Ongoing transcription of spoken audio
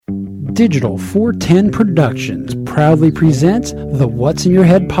Digital 410 Productions proudly presents the What's in Your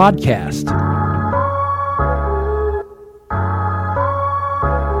Head podcast.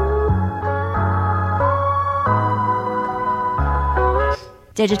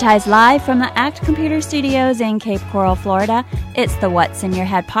 Digitized live from the ACT Computer Studios in Cape Coral, Florida, it's the What's in Your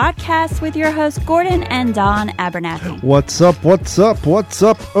Head podcast with your hosts Gordon and Don Abernathy. What's up,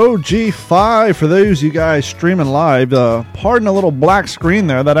 OG5 for those you guys streaming live. Pardon a little black screen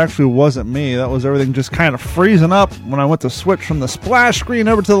there. That actually wasn't me. That was everything just kind of freezing up when I went to switch from the splash screen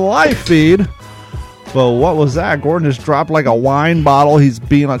over to the live feed. Well, what was that? Gordon just dropped like a wine bottle. He's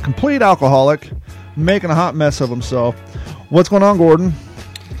being a complete alcoholic, making a hot mess of himself. What's going on, Gordon?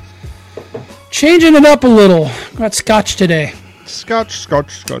 Changing it up a little. Got scotch today. Scotch.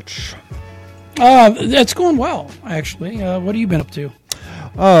 It's going well, actually. What have you been up to?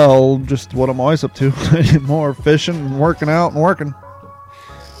 Oh, just what I'm always up to. More fishing and working out and working.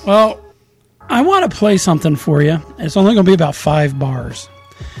 Well, I want to play something for you. It's only going to be about 5 bars.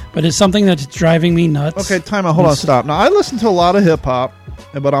 But it's something that's driving me nuts. Okay, time out. Hold on, stop. Now, I listen to a lot of hip-hop,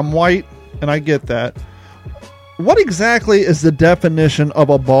 but I'm white, and I get that. What exactly is the definition of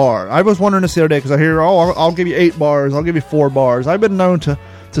a bar? I was wondering this the other day because I hear, I'll give you 8 bars, I'll give you 4 bars. I've been known to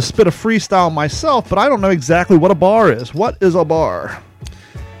spit a freestyle myself, but I don't know exactly what a bar is. What is a bar?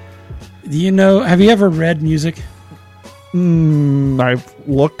 Do you know, have you ever read music? I've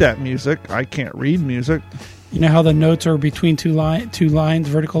looked at music. I can't read music. You know how the notes are between two lines,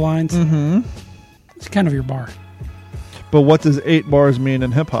 vertical lines? Mm-hmm. It's kind of your bar. But what does 8 bars mean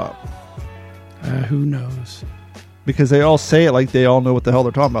in hip-hop? Who knows? Because they all say it like they all know what the hell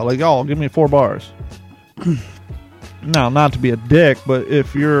they're talking about. Like, give me 4 bars. Now, not to be a dick, but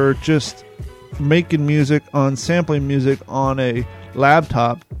if you're just making music sampling music on a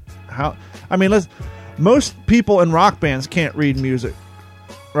laptop, most people in rock bands can't read music,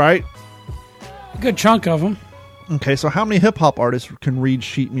 right? A good chunk of them. Okay, so how many hip-hop artists can read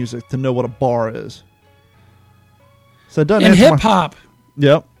sheet music to know what a bar is? So it doesn't in hip-hop.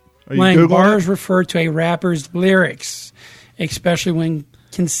 Yep. When bars refer to a rapper's lyrics, especially when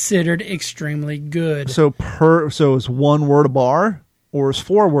considered extremely good. So is 1 word a bar, or is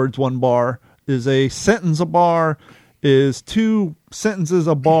 4 words 1 bar? Is a sentence a bar? Is 2 sentences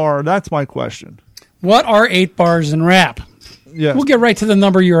a bar? That's my question. What are 8 bars in rap? Yeah, we'll get right to the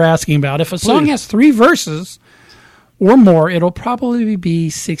number you're asking about. If a song has 3 verses or more, it'll probably be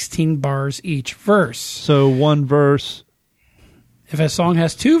 16 bars each verse. So 1 verse. If a song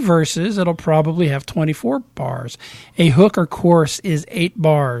has 2 verses, it'll probably have 24 bars. A hook or chorus is 8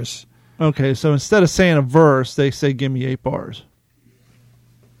 bars. Okay, so instead of saying a verse, they say, give me 8 bars.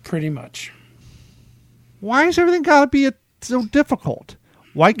 Pretty much. Why has everything got to be so difficult?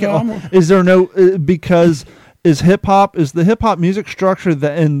 Why can't? Is there no? Because is the hip hop music structure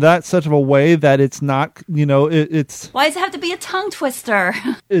in that such of a way that it's not? It's. Why does it have to be a tongue twister?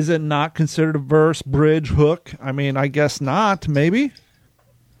 Is it not considered a verse, bridge, hook? I guess not. Maybe.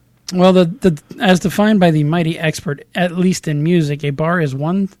 Well, as defined by the mighty expert, at least in music, a bar is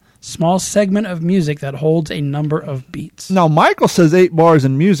one small segment of music that holds a number of beats. Now, Michael says 8 bars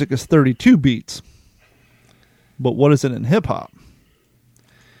in music is 32 beats. But what is it in hip hop?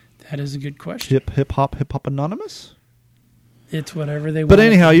 That is a good question. Hip hop anonymous? It's whatever they want. But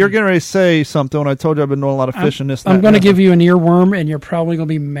anyhow, you're getting ready to say something when I told you I've been doing a lot of fishing. I'm going to give you an earworm, and you're probably going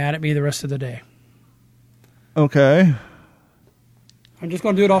to be mad at me the rest of the day. Okay. I'm just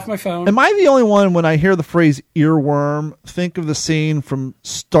going to do it off my phone. Am I the only one when I hear the phrase earworm, think of the scene from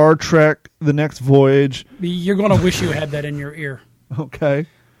Star Trek, The Next Voyage? You're going to wish you had that in your ear. Okay.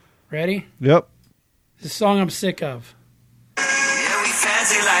 Ready? Yep. It's a song I'm sick of.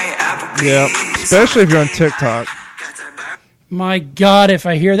 Yeah, especially if you're on TikTok. My God, if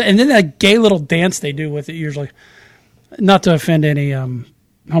I hear that. And then that gay little dance they do with it usually. Not to offend any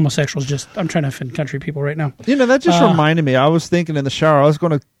homosexuals, just I'm trying to offend country people right now. That just reminded me. I was thinking in the shower, I was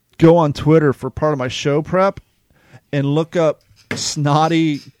going to go on Twitter for part of my show prep and look up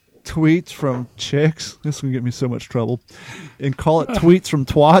snotty tweets from chicks. This is going to get me so much trouble. And call it tweets from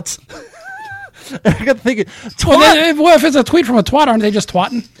twats. I got thinking, well, if it's a tweet from a twat, aren't they just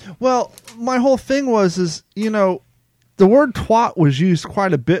twatting? Well, my whole thing was the word twat was used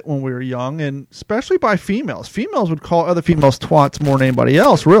quite a bit when we were young, and especially by females. Females would call other females twats more than anybody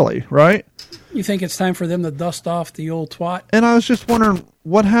else, really, right? You think it's time for them to dust off the old twat? And I was just wondering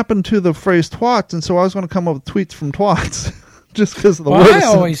what happened to the phrase twats, and so I was going to come up with tweets from twats. Just because of the word. I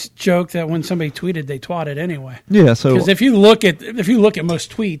always joke that when somebody tweeted, they twatted anyway. Yeah, so because if you look at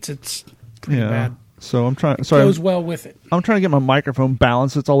most tweets, it's pretty bad. So I'm trying. Sorry, goes well with it. I'm trying to get my microphone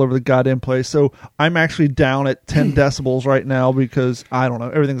balanced. It's all over the goddamn place. So I'm actually down at 10 decibels right now because I don't know.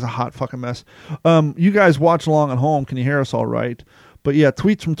 Everything's a hot fucking mess. You guys watch along at home. Can you hear us all right? But yeah,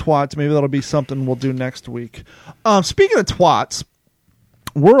 tweets from twats. Maybe that'll be something we'll do next week. Speaking of twats,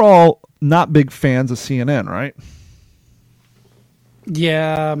 we're all not big fans of CNN, right?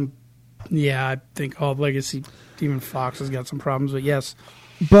 Yeah, I think all legacy, even Fox has got some problems. But yes.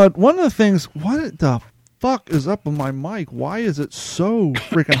 But one of the things, what the fuck is up with my mic? Why is it so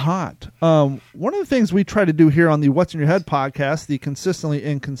freaking hot? One of the things we try to do here on the What's in Your Head podcast, the Consistently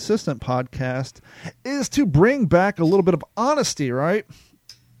Inconsistent podcast, is to bring back a little bit of honesty, right?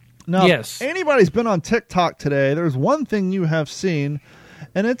 Now, yes. If anybody's been on TikTok today, there's one thing you have seen,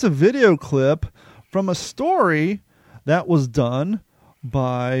 and it's a video clip from a story that was done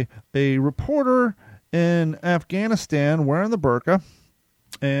by a reporter in Afghanistan wearing the burqa.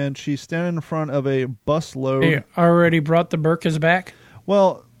 And she's standing in front of a busload. They already brought the burqas back?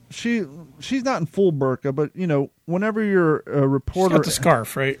 Well, she's not in full burqa, but, you know, whenever you're a reporter... She's got the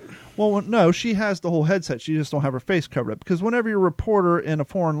scarf, right? Well, no, she has the whole headset. She just don't have her face covered up. Because whenever you're a reporter in a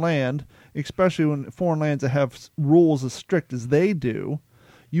foreign land, especially when foreign lands that have rules as strict as they do,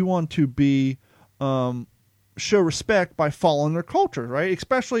 you want to be... show respect by following their culture, right?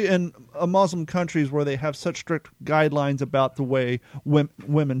 Especially in Muslim countries where they have such strict guidelines about the way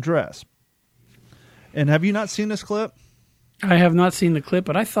women dress. And have you not seen this clip? I have not seen the clip,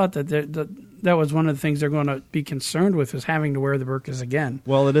 but I thought that that was one of the things they're going to be concerned with, is having to wear the burqas again.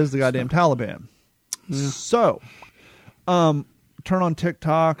 Well, it is the goddamn Taliban. Yeah. So, turn on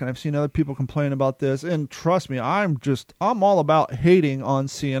TikTok, and I've seen other people complain about this. And trust me, I'm all about hating on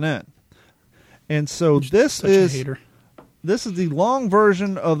CNN. And so this is the long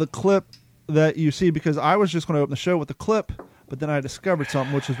version of the clip that you see, because I was just going to open the show with the clip, but then I discovered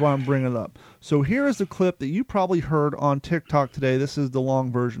something, which is why I'm bringing it up. So here is the clip that you probably heard on TikTok today. This is the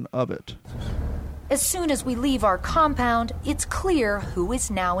long version of it. As soon as we leave our compound, it's clear who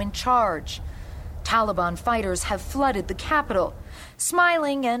is now in charge. Taliban fighters have flooded the capital.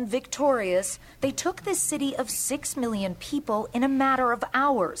 Smiling and victorious, they took this city of 6 million people in a matter of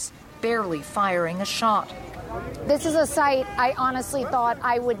hours, barely firing a shot. This is a sight I honestly thought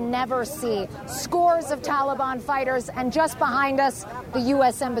I would never see. Scores of Taliban fighters, and just behind us, the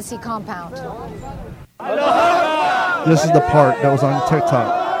U.S. Embassy compound. This is the part that was on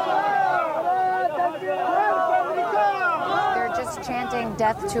TikTok. They're just chanting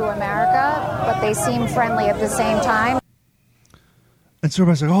death to America, but they seem friendly at the same time. And so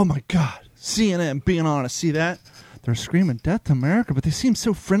everybody's like, oh my God, CNN being honest, see that? They're screaming death to America, but they seem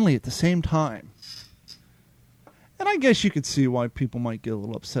so friendly at the same time. And I guess you could see why people might get a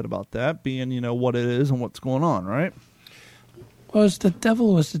little upset about that, being, you know, what it is and what's going on, right? Well, if the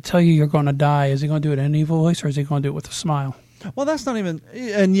devil was to tell you you're going to die, is he going to do it in an evil voice, or is he going to do it with a smile? Well, that's not even...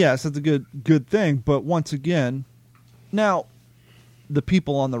 And yes, that's a good thing, but once again, now, the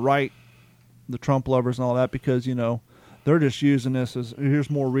people on the right, the Trump lovers and all that, because, you know, they're just using this as, here's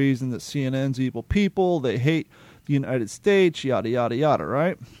more reason that CNN's evil people, they hate the United States, yada, yada, yada,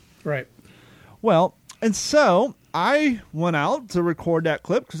 right? Right. Well, and so I went out to record that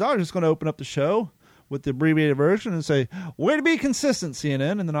clip because I was just going to open up the show with the abbreviated version and say, way to be consistent,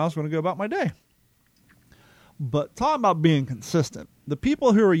 CNN, and then I was going to go about my day. But talking about being consistent, the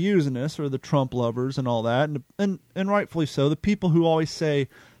people who are using this are the Trump lovers and all that, and rightfully so, the people who always say,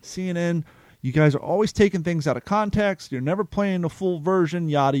 CNN, you guys are always taking things out of context, you're never playing the full version,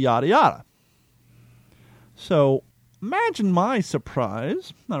 yada, yada, yada. So imagine my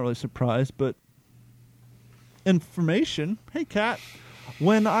surprise, not really surprise, but information, hey Kat,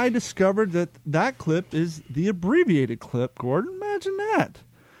 when I discovered that clip is the abbreviated clip. Gordon, imagine that.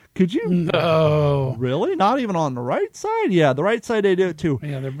 Could you? No. Really? Not even on the right side? Yeah, the right side they do it too.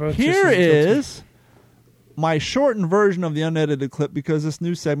 Yeah, they're both. Here is my shortened version of the unedited clip because this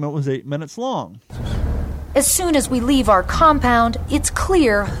new segment was 8 minutes long. As soon as we leave our compound, it's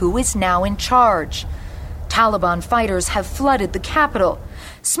clear who is now in charge. Taliban fighters have flooded the capital.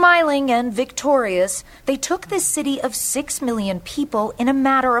 Smiling and victorious, they took this city of 6 million people in a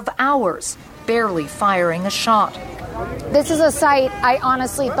matter of hours, barely firing a shot. This is a sight I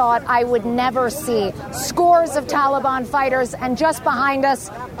honestly thought I would never see. Scores of Taliban fighters, and just behind us,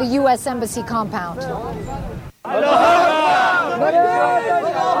 the U.S. Embassy compound.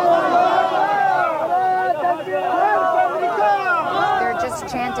 They're just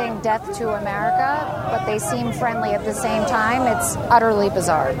chanting death to America, but they seem friendly at the same time. It's utterly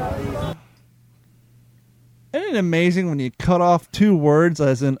bizarre. Isn't it amazing when you cut off two words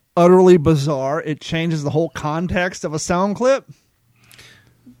as in utterly bizarre, it changes the whole context of a sound clip?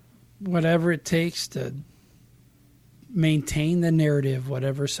 whatever it takes to maintain the narrative,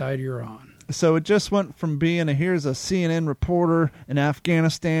 whatever side you're on. So it just went from being here's a CNN reporter in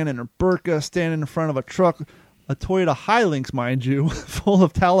Afghanistan in a burqa standing in front of a truck, a Toyota Hilux, mind you, full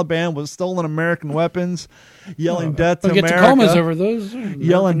of Taliban with stolen American weapons, yelling death to We'll get America. Tacomas over those.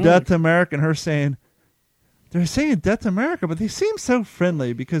 Yelling death to America, and her saying, they're saying death to America, but they seem so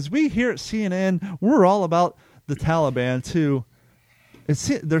friendly because we here at CNN, we're all about the Taliban too.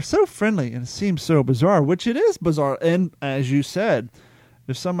 They're so friendly, and it seems so bizarre, which it is bizarre. And as you said,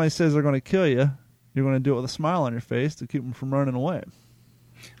 if somebody says they're going to kill you, you're going to do it with a smile on your face to keep them from running away.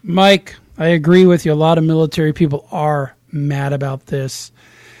 Mike, I agree with you. A lot of military people are mad about this.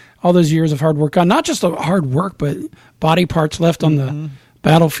 All those years of hard work on, not just hard work, but body parts left on the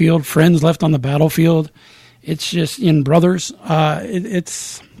battlefield, friends left on the battlefield. It's just in brothers.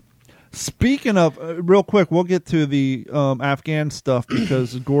 It's... Speaking of, real quick, we'll get to the Afghan stuff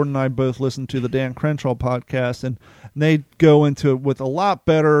because Gordon and I both listen to the Dan Crenshaw podcast, and they go into it with a lot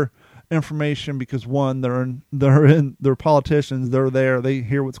better information because, one, they're politicians, they're there, they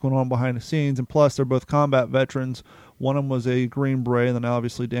hear what's going on behind the scenes, and plus they're both combat veterans. One of them was a Green Beret, and then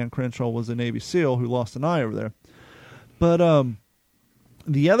obviously Dan Crenshaw was a Navy SEAL who lost an eye over there. But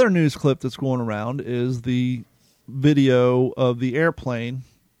the other news clip that's going around is the video of the airplane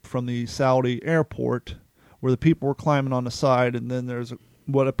from the Saudi airport where the people were climbing on the side, and then there's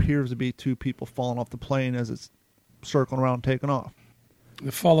what appears to be two people falling off the plane as it's circling around and taking off.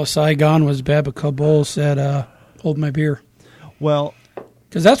 The fall of Saigon was bad, but Kabul said, hold my beer. Well,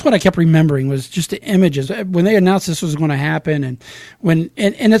 because that's what I kept remembering was just the images when they announced this was going to happen. And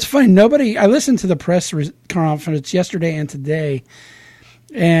it's funny, I listened to the press conference yesterday and today,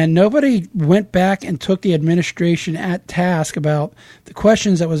 and nobody went back and took the administration at task about the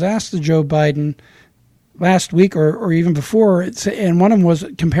questions that was asked to Joe Biden last week or even before. And one of them was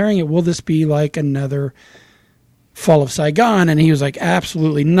comparing it, will this be like another fall of Saigon? And he was like,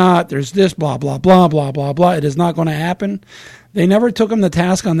 absolutely not. There's this, blah, blah, blah, blah, blah, blah. It is not going to happen. They never took him to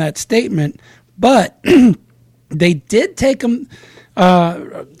task on that statement, but they did take him,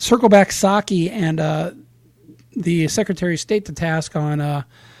 circle back Psaki and the Secretary of State to task on a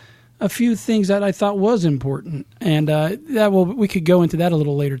few things that I thought was important, and we could go into that a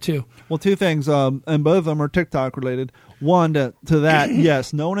little later too. Well, two things, and both of them are TikTok related. One, to that,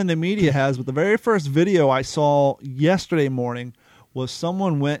 yes, no one in the media has, but the very first video I saw yesterday morning was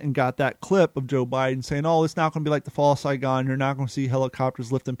someone went and got that clip of Joe Biden saying, oh, it's not going to be like the fall of Saigon. You're not going to see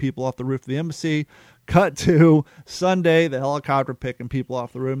helicopters lifting people off the roof of the embassy. Cut to Sunday, the helicopter picking people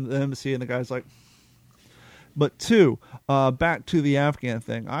off the roof of the embassy, and the guy's like... But two, back to the Afghan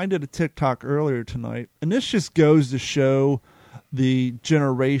thing. I did a TikTok earlier tonight, and this just goes to show the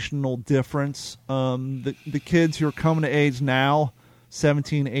generational difference. The kids who are coming to age now,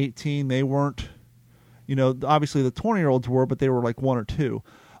 17, 18, they weren't, obviously the 20-year-olds were, but they were like 1 or 2.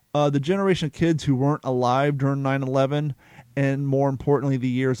 The generation of kids who weren't alive during 9/11, and more importantly, the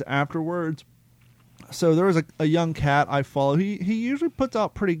years afterwards. So there was a young cat I follow. He usually puts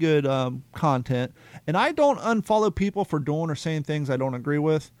out pretty good content. And I don't unfollow people for doing or saying things I don't agree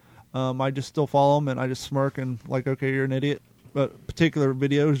with. I just still follow them, and I just smirk and like, okay, you're an idiot. But particular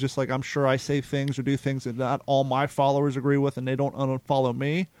videos, just like I'm sure I say things or do things that not all my followers agree with, and they don't unfollow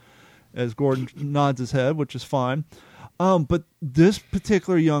me, as Gordon nods his head, which is fine. But this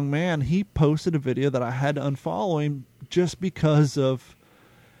particular young man, he posted a video that I had to unfollow him just because of...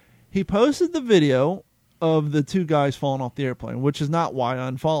 He posted the video of the two guys falling off the airplane, which is not why I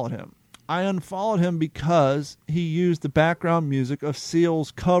unfollowed him. I unfollowed him because he used the background music of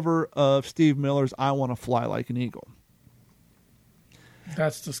Seal's cover of Steve Miller's I Want to Fly Like an Eagle.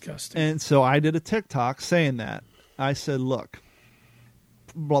 That's disgusting. And so I did a TikTok saying that. I said, look,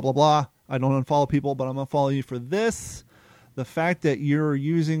 blah, blah, blah. I don't unfollow people, but I'm going to follow you for this. The fact that you're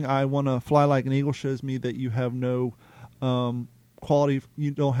using I Want to Fly Like an Eagle shows me that you have no... quality,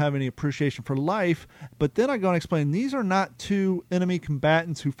 you don't have any appreciation for life. But then I go and explain, these are not two enemy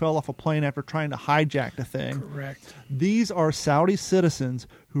combatants who fell off a plane after trying to hijack the thing. Correct. These are Saudi citizens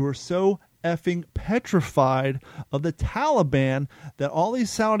who are so effing petrified of the Taliban that all these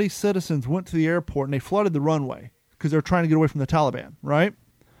Saudi citizens went to the airport and they flooded the runway because they're trying to get away from the Taliban, right?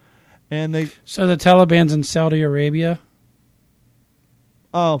 And they... So the Taliban's in Saudi Arabia?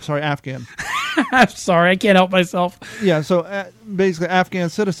 Oh, sorry, Afghan. I'm sorry, I can't help myself. Yeah, so basically Afghan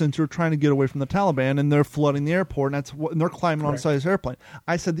citizens who are trying to get away from the Taliban, and they're flooding the airport, and they're climbing on the side of this airplane.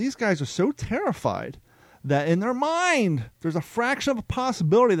 I said, these guys are so terrified that in their mind, there's a fraction of a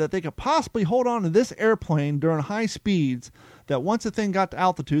possibility that they could possibly hold on to this airplane during high speeds, that once the thing got to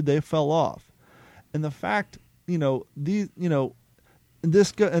altitude, they fell off. And the fact, And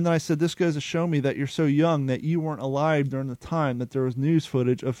then I said, this goes to show me that you're so young that you weren't alive during the time that there was news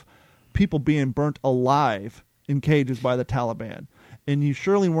footage of people being burnt alive in cages by the Taliban. And you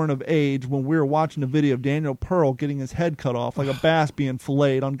surely weren't of age when we were watching a video of Daniel Pearl getting his head cut off like a bass being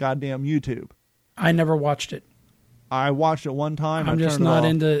filleted on goddamn YouTube. I never watched it. I watched it one time. I'm just not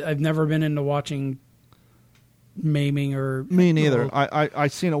into. I've never been into watching maiming or. Me neither. I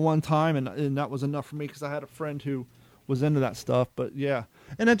seen it one time, and that was enough for me because I had a friend who was into that stuff. But yeah,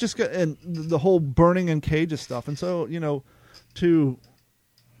 and it just got, and the whole burning in cages stuff, and so to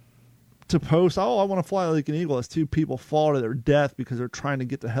post, I want to fly like an eagle as 2 people fall to their death because they're trying to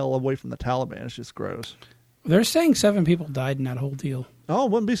get the hell away from the Taliban. It's just gross. They're saying 7 people died in that whole deal. Oh,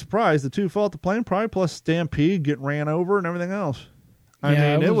 wouldn't be surprised. The 2 fell off the plane, probably plus stampede, get ran over, and everything else. I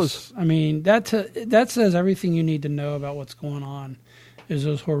mean, it was. I mean, that says everything you need to know about what's going on. Is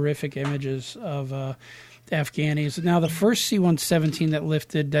those horrific images of the Afghanis. Now, the first C-117 that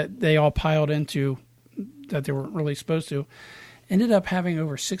lifted, that they all piled into, that they weren't really supposed to, ended up having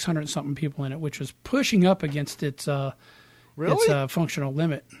over 600-something people in it, which was pushing up against its functional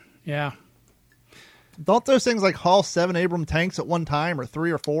limit. Yeah. Don't those things like haul 7 Abrams tanks at one time, or 3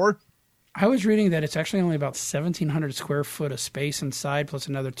 or 4? I was reading that it's actually only about 1,700 square foot of space inside, plus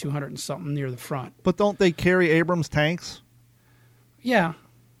another 200 and something near the front. But don't they carry Abrams tanks? Yeah.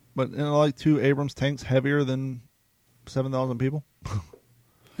 But like 2 Abrams tanks heavier than 7,000 people?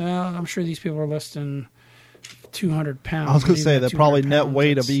 I'm sure these people are less than 200 pounds. I was going to say that probably net pounds,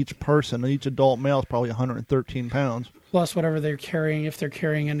 weight of each person, each adult male is probably 113 pounds. Plus whatever they're carrying, if they're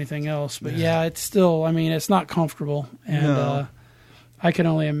carrying anything else. But yeah, it's still, I mean, it's not comfortable. And I can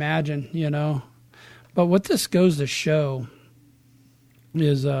only imagine, But what this goes to show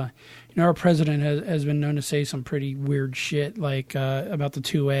is, our president has been known to say some pretty weird shit, like about the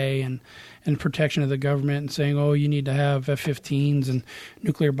 2A and protection of the government, and saying, oh, you need to have F-15s and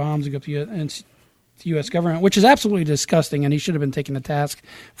nuclear bombs to go up to the U.S. government, which is absolutely disgusting, and he should have been taken to task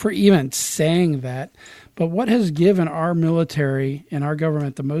for even saying that. But what has given our military and our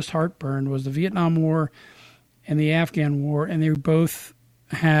government the most heartburn was the Vietnam War and the Afghan War, and they both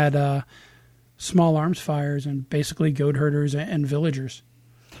had small arms fires and basically goat herders and villagers.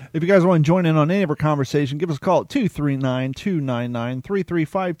 If you guys want to join in on any of our conversation, give us a call at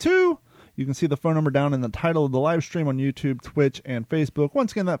 239-299-3352. You can see the phone number down in the title of the live stream on YouTube, Twitch, and Facebook.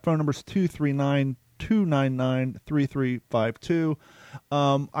 Once again, that phone number is 239-299-3352.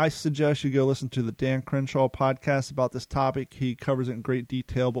 I suggest you go listen to the Dan Crenshaw podcast about this topic. He covers it in great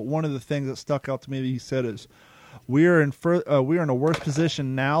detail. But one of the things that stuck out to me that he said is, we are in a worse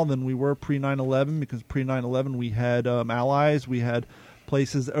position now than we were pre 9/11, because pre 9/11 we had allies, we had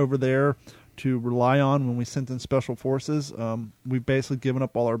places over there to rely on when we sent in special forces. We've basically given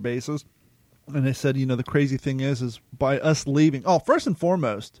up all our bases. And they said, the crazy thing is by us leaving. Oh, first and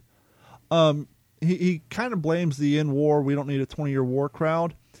foremost, he kind of blames the in war, we don't need a 20-year war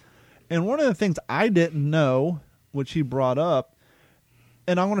crowd. And one of the things I didn't know, which he brought up,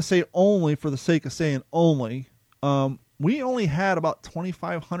 and I'm going to say only for the sake of saying only, we only had about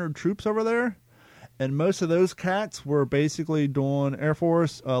 2,500 troops over there. And most of those cats were basically doing Air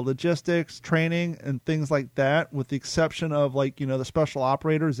Force logistics, training, and things like that, with the exception of, the special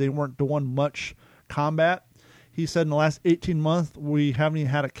operators. They weren't doing much combat. He said in the last 18 months, we haven't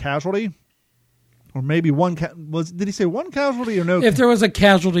even had a casualty. Or maybe one. Did he say one casualty or no? If there was a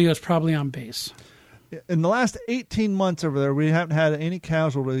casualty, it was probably on base. In the last 18 months over there, we haven't had any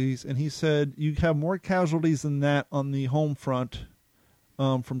casualties. And he said you have more casualties than that on the home front.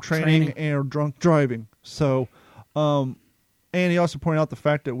 From training and drunk driving. So, and he also pointed out the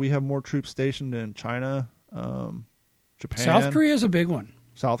fact that we have more troops stationed in China, Japan. South Korea is a big one.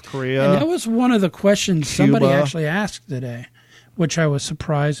 South Korea. And that was one of the questions Cuba. Somebody actually asked today, which I was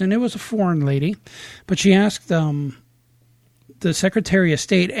surprised. And it was a foreign lady. But she asked the Secretary of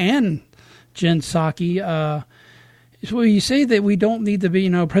State and Jen Psaki, well, you say that we don't need to be,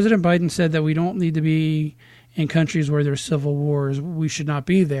 President Biden said that we don't need to be in countries where there's civil wars, we should not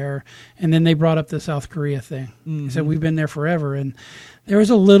be there. And then they brought up the South Korea thing. Mm-hmm. He said, we've been there forever. And there was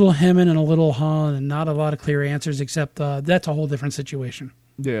a little hemming and a little hawing and not a lot of clear answers, except that's a whole different situation.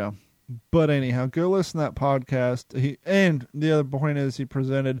 Yeah. But anyhow, go listen to that podcast. And the other point is he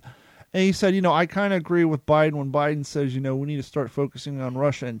presented, and he said, I kind of agree with Biden when Biden says, we need to start focusing on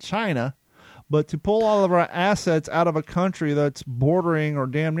Russia and China. But to pull all of our assets out of a country that's bordering or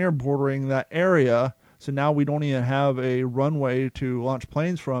damn near bordering that area, so now we don't even have a runway to launch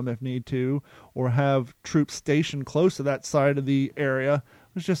planes from if need to, or have troops stationed close to that side of the area.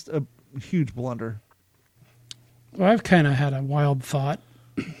 It was just a huge blunder. Well, I've kind of had a wild thought.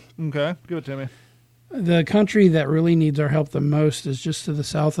 Okay, give it to me. The country that really needs our help the most is just to the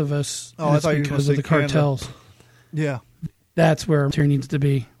south of us. Oh, I thought you were because gonna of the say Canada. cartels. Yeah. That's where there needs to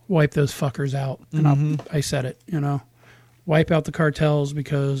be. Wipe those fuckers out. And I said it, Wipe out the cartels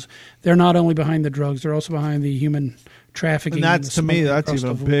because they're not only behind the drugs, they're also behind the human trafficking. And that's, to me, that's even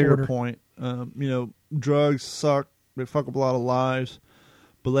a bigger border. point. Drugs suck. They fuck up a lot of lives.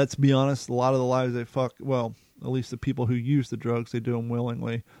 But let's be honest, a lot of the lives they fuck, well, at least the people who use the drugs, they do them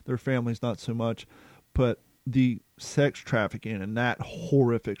willingly. Their families, not so much. But the sex trafficking and that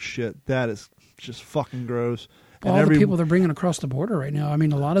horrific shit, that is just fucking gross. And All the people they're bringing across the border right now. I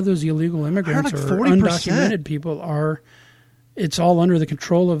mean, a lot of those illegal immigrants or 40%. undocumented people are. It's all under the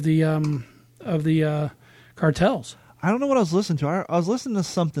control of the cartels. I don't know what I was listening to. I was listening to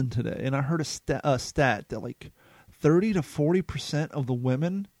something today, and I heard a stat that like 30 to 40% of the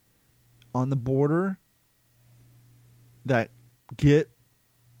women on the border that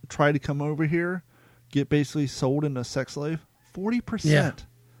try to come over here get basically sold into a sex slave. 40%. Yeah.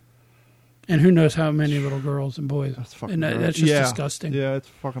 And who knows how many little girls and boys. That's fucking and gross. that's just disgusting. Yeah, it's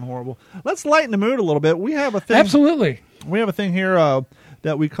fucking horrible. Let's lighten the mood a little bit. We have a thing. Absolutely. We have a thing here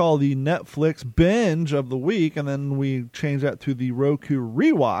that we call the Netflix binge of the week, and then we change that to the Roku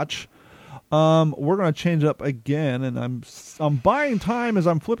rewatch. We're going to change up again, and I'm buying time as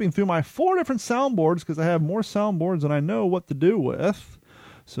I'm flipping through my 4 different soundboards because I have more soundboards than I know what to do with.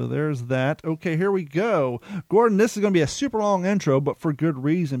 So there's that. Okay, here we go. Gordon, this is going to be a super long intro, but for good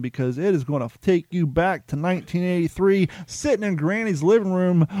reason, because it is going to take you back to 1983, sitting in Granny's living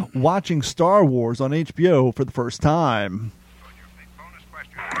room watching Star Wars on HBO for the first time.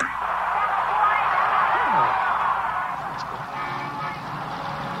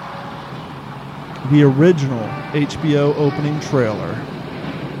 The original HBO opening trailer.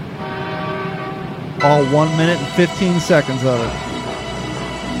 All 1 minute and 15 seconds of it.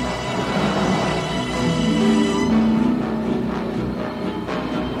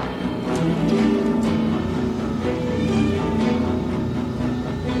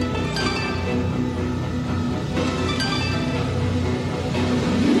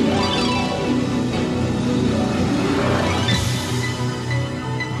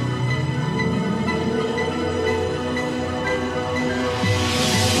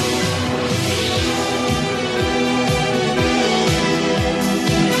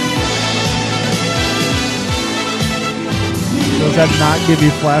 Does that not give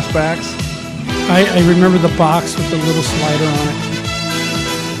you flashbacks? I remember the box with the little slider on it.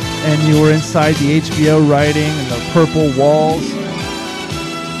 And you were inside the HBO writing and the purple walls.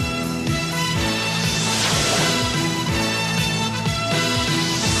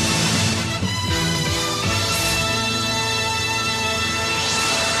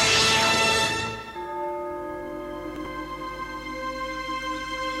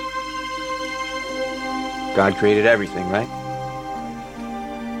 God created everything, right?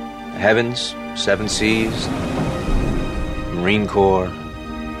 The heavens, 7 seas, Marine Corps.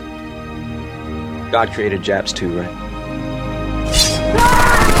 God created Japs too, right?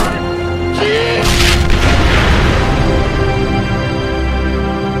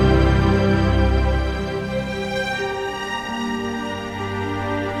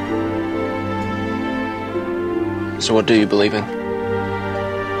 So what do you believe in?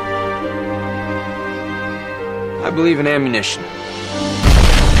 I believe in ammunition.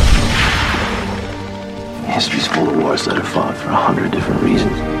 History's full of wars that are fought for 100 different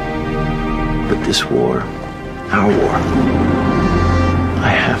reasons. But this war, our war, I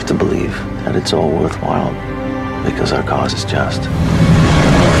have to believe that it's all worthwhile because our cause is just.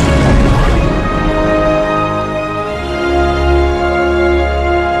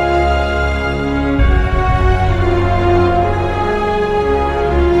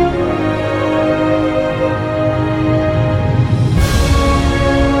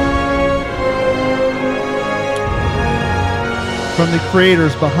 From the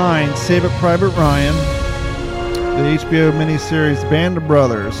creators behind Save It Private Ryan, the HBO miniseries Band of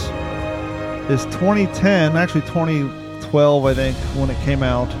Brothers is 2010, actually 2012, I think, when it came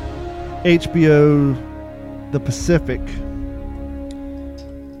out. HBO The Pacific,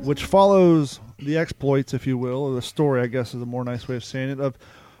 which follows the exploits, if you will, or the story, I guess is a more nice way of saying it, of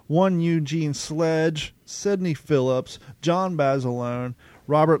one Eugene Sledge, Sidney Phillips, John Basilone,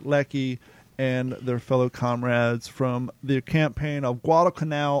 Robert Leckie, and their fellow comrades from the campaign of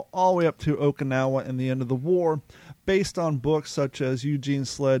Guadalcanal all the way up to Okinawa and the end of the war, based on books such as Eugene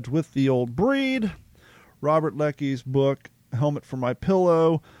Sledge With the Old Breed, Robert Leckie's book Helmet for My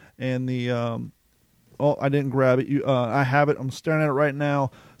Pillow, and the I didn't grab it. I have it. I'm staring at it right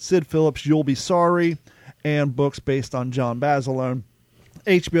now. Sid Phillips' You'll Be Sorry, and books based on John Basilone.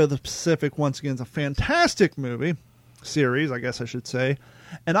 HBO The Pacific, once again, is a fantastic movie. Series, I guess I should say.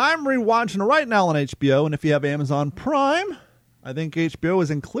 And I'm rewatching it right now on HBO. And if you have Amazon Prime, I think HBO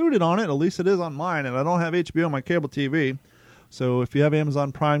is included on it. At least it is on mine. And I don't have HBO on my cable TV. So if you have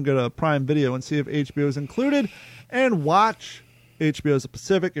Amazon Prime, go to Prime Video and see if HBO is included. And watch HBO's The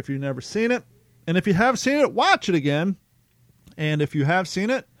Pacific if you've never seen it. And if you have seen it, watch it again. And if you have seen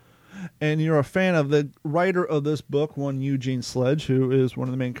it, and you're a fan of the writer of this book, one Eugene Sledge, who is one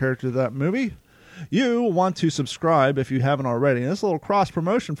of the main characters of that movie, you want to subscribe if you haven't already. And it's a little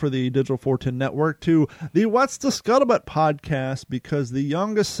cross-promotion for the Digital 410 Network to the What's the Scuttlebutt podcast, because the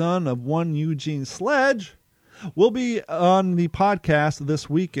youngest son of one Eugene Sledge will be on the podcast this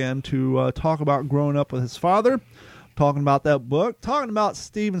weekend to talk about growing up with his father, talking about that book, talking about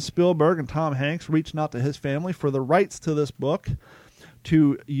Steven Spielberg and Tom Hanks reaching out to his family for the rights to this book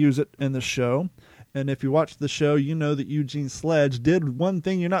to use it in the show. And if you watch the show, you know that Eugene Sledge did one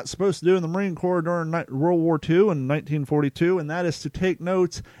thing you're not supposed to do in the Marine Corps during World War II in 1942, and that is to take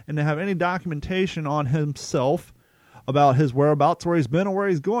notes and to have any documentation on himself about his whereabouts, where he's been, or where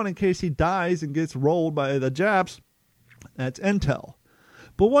he's going in case he dies and gets rolled by the Japs. That's intel.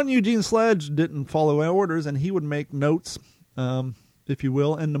 But one Eugene Sledge didn't follow orders, and he would make notes, if you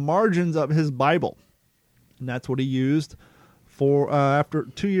will, in the margins of his Bible. And that's what he used for after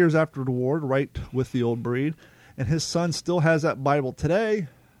 2 years after the war, right with the old breed. And his son still has that Bible today.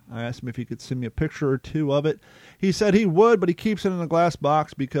 I asked him if he could send me a picture or two of it. He said he would, but he keeps it in a glass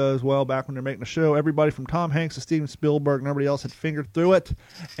box because, well, back when they're making the show, everybody from Tom Hanks to Steven Spielberg and everybody else had fingered through it,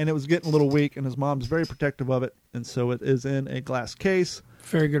 and it was getting a little weak, and his mom's very protective of it, and so it is in a glass case.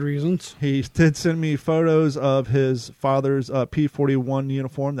 Very good reasons. He did send me photos of his father's P-41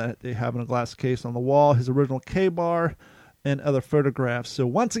 uniform that they have in a glass case on the wall, his original K-bar, and other photographs. So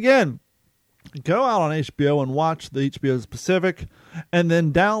once again, go out on HBO and watch the HBO's Pacific, and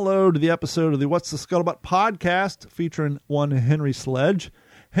then download the episode of the What's the Scuttlebutt podcast featuring one Henry Sledge.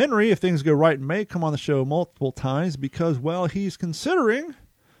 Henry, if things go right, may come on the show multiple times because, well, he's considering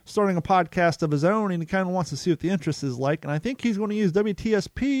starting a podcast of his own, and he kind of wants to see what the interest is like. And I think he's going to use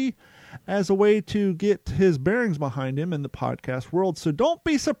WTSP as a way to get his bearings behind him in the podcast world. So don't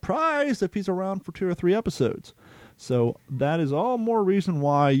be surprised if he's around for 2 or 3 episodes. So that is all more reason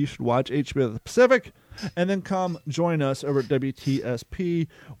why you should watch HBO The Pacific and then come join us over at WTSP,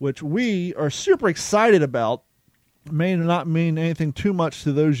 which we are super excited about. May not mean anything too much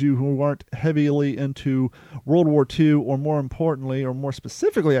to those of you who aren't heavily into World War II, or more importantly, or more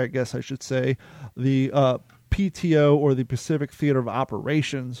specifically, I guess I should say, the PTO, or the Pacific Theater of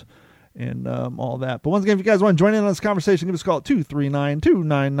Operations, and all that. But once again, if you guys want to join in on this conversation, give us a call at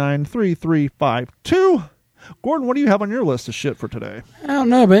 239-299-3352. Gordon, what do you have on your list of shit for today? I don't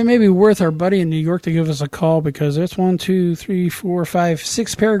know, but it may be worth our buddy in New York to give us a call, because it's 1, 2, 3, 4, 5,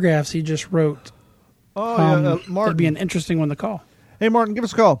 6 paragraphs he just wrote. Oh, yeah, Martin. That'd be an interesting one to call. Hey, Martin, give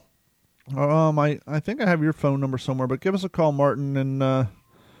us a call. I think I have your phone number somewhere, but give us a call, Martin, and I'd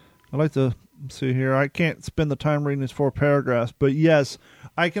like to see here. I can't spend the time reading these 4 paragraphs, but yes,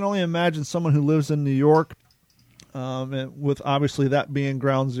 I can only imagine someone who lives in New York, with obviously that being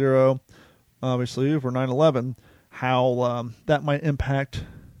ground zero, obviously, for 9/11, how that might impact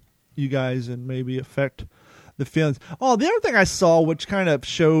you guys and maybe affect the feelings. Oh, the other thing I saw, which kind of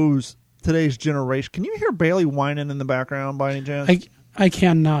shows today's generation. Can you hear Bailey whining in the background by any chance? I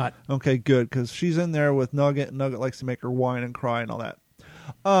cannot. Okay, good, because she's in there with Nugget, and Nugget likes to make her whine and cry and all that.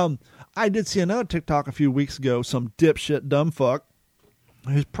 I did see another TikTok a few weeks ago, some dipshit dumb fuck,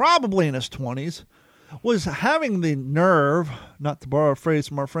 who's probably in his 20s, was having the nerve, not to borrow a phrase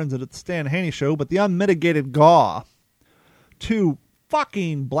from our friends at the Stan Haney Show, but the unmitigated gaw to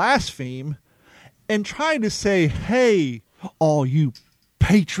fucking blaspheme and try to say, hey, all you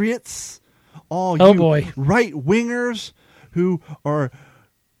patriots, all you right-wingers who are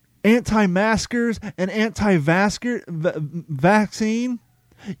anti-maskers and anti-vaccine,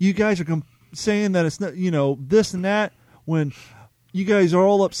 you guys are saying that it's not, this and that, when you guys are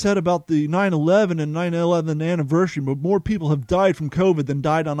all upset about the 9/11 and 9/11 anniversary, but more people have died from COVID than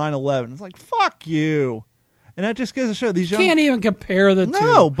died on 9/11. It's like, fuck you. And that just goes to show these young... Can't even compare the two.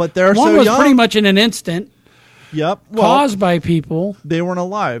 No, but they're One so was young. pretty much in an instant. Yep. Well, caused by people. They weren't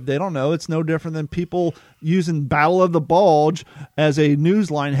alive. They don't know. It's no different than people using Battle of the Bulge as a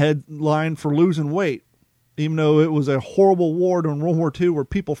newsline headline for losing weight. Even though it was a horrible war during World War II where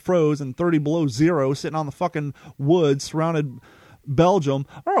people froze in 30 below zero sitting on the fucking woods surrounded Belgium.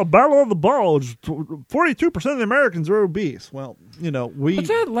 Oh, Battle of the Bulge. 42% of the Americans are obese. Well, What's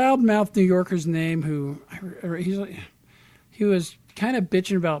that loudmouth New Yorker's name who he was kind of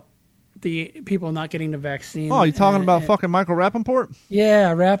bitching about the people not getting the vaccine. Oh, you talking about fucking Michael Rappaport?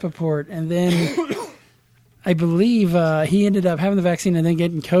 Yeah, Rappaport. And then I believe he ended up having the vaccine and then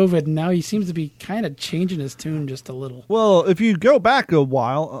getting COVID, and now he seems to be kind of changing his tune just a little. Well, if you go back a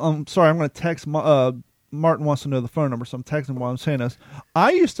while, sorry, I'm going to text Martin wants to know the phone number, so I'm texting while I'm saying this.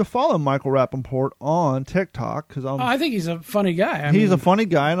 I used to follow Michael Rappaport on TikTok because I think he's a funny guy. He's a funny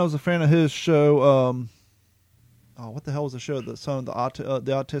guy, and I was a fan of his show. What the hell was the show? The son of the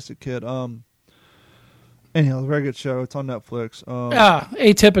autistic kid. Anyhow, it was a very good show. It's on Netflix.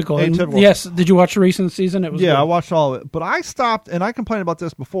 Atypical. Atypical. Yes. Did you watch the recent season? It was good. I watched all of it. But I stopped, and I complained about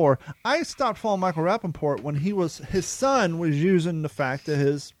this before. I stopped following Michael Rappaport when his son was using the fact that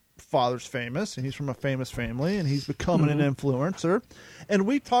his father's famous, and he's from a famous family, and he's becoming an influencer. And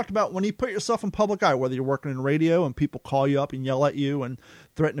we talked about when you put yourself in public eye, whether you're working in radio and people call you up and yell at you and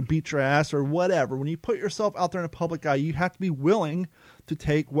threaten to beat your ass or whatever. When you put yourself out there in a public eye, you have to be willing to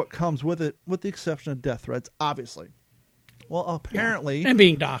take what comes with it, with the exception of death threats, obviously. Well, apparently... And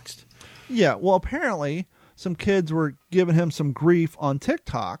being doxxed. Yeah, well, apparently some kids were giving him some grief on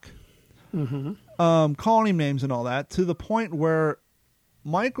TikTok, calling him names and all that, to the point where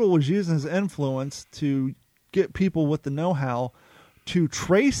Michael was using his influence to get people with the know-how to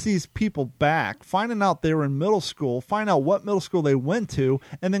trace these people back, finding out they were in middle school, find out what middle school they went to,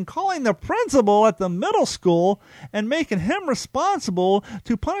 and then calling the principal at the middle school and making him responsible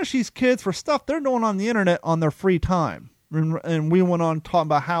to punish these kids for stuff they're doing on the internet on their free time. And we went on talking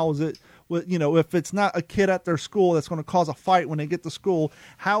about how is it, if it's not a kid at their school that's going to cause a fight when they get to school,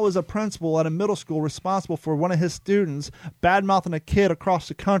 how is a principal at a middle school responsible for one of his students bad-mouthing a kid across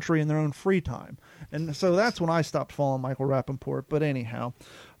the country in their own free time? And so that's when I stopped following Michael Rappaport. But anyhow,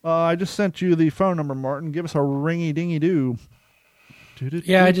 I just sent you the phone number, Martin. Give us a ringy-dingy-doo.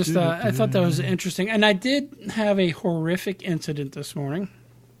 Yeah, I thought that was interesting. And I did have a horrific incident this morning.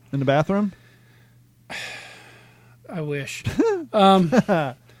 In the bathroom? I wish.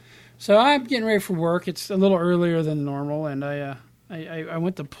 So I'm getting ready for work. It's a little earlier than normal, and I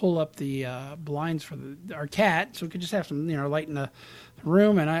went to pull up the blinds for our cat so we could just have some light in the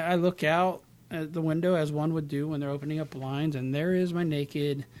room. And I look out at the window as one would do when they're opening up blinds, and there is my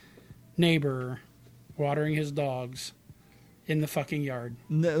naked neighbor watering his dogs in the fucking yard.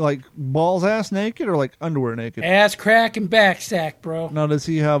 Like balls ass naked or like underwear naked? Ass crack and back sack, bro. Now, does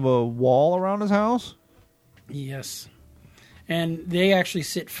he have a wall around his house? Yes. And they actually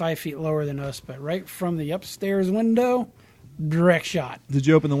sit 5 feet lower than us, but right from the upstairs window, direct shot. Did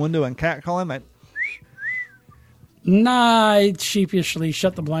you open the window and catcall him? Nah, I sheepishly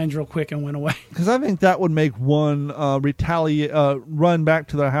shut the blinds real quick and went away. Because I think that would make one run back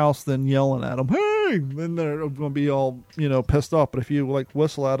to their house than yelling at them. Hey! Then they're going to be all, pissed off. But if you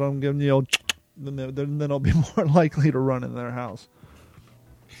whistle at them, give them the old, then they'll be more likely to run in their house.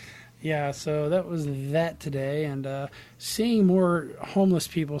 Yeah, so that was that today, and seeing more homeless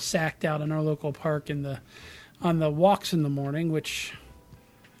people sacked out in our local park on the walks in the morning, which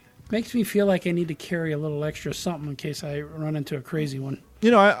makes me feel like I need to carry a little extra something in case I run into a crazy one.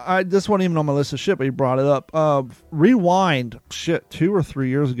 I this wasn't even on my list of shit, but you brought it up. Rewind 2 or 3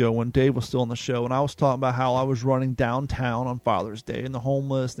 years ago when Dave was still on the show, and I was talking about how I was running downtown on Father's Day, and the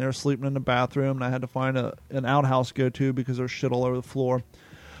homeless, and they were sleeping in the bathroom, and I had to find an outhouse to go to because there's shit all over the floor.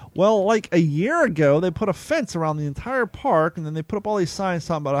 Well, like a year ago, they put a fence around the entire park, and then they put up all these signs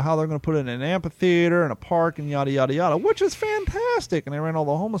talking about how they're going to put it in an amphitheater and a park and yada, yada, yada, which is fantastic, and they ran all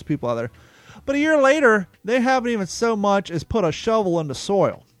the homeless people out there. But a year later, they haven't even so much as put a shovel into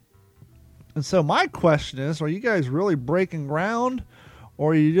soil. And so my question is, are you guys really breaking ground,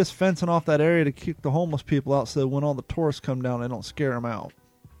 or are you just fencing off that area to keep the homeless people out so when all the tourists come down, they don't scare them out?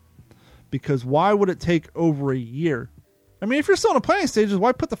 Because why would it take over a year? I mean, if you're still in the planning stages,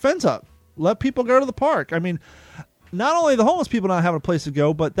 why put the fence up? Let people go to the park. I mean, not only the homeless people not having a place to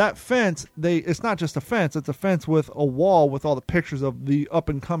go, but that fence, it's not just a fence. It's a fence with a wall with all the pictures of the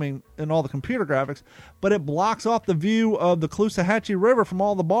up-and-coming and all the computer graphics, but it blocks off the view of the Caloosahatchee River from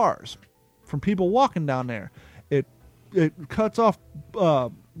all the bars, from people walking down there. It cuts off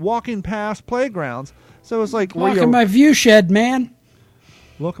walking past playgrounds. So it's like... Walking my view shed, man.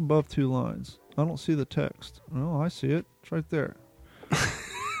 Look above 2 lines. I don't see the text. Oh, I see it. It's right there.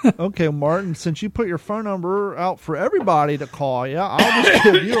 Okay, Martin, since you put your phone number out for everybody to call, I'll just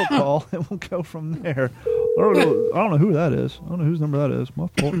give you a call, and we'll go from there. I don't know who that is. I don't know whose number that is. My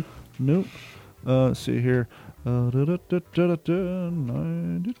fault. Nope. Let's see here. Oh,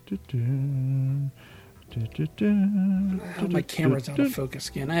 my camera's out of focus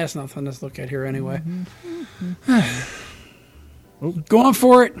again. I have nothing to look at here anyway. Going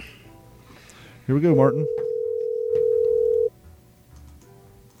for it. Here we go, Martin.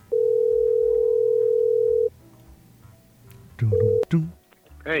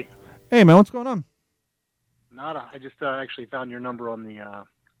 Hey. Hey, man, what's going on? Nada. I just actually found your number on the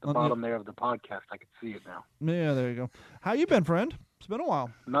bottom there of the podcast. I can see it now. Yeah, there you go. How you been, friend? It's been a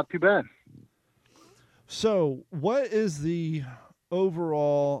while. Not too bad. So, what is the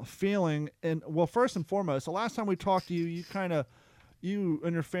overall feeling? And well, first and foremost, the last time we talked to you, you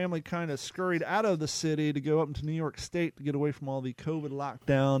and your family kind of scurried out of the city to go up into New York State to get away from all the COVID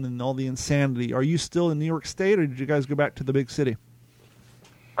lockdown and all the insanity. Are you still in New York State, or did you guys go back to the big city?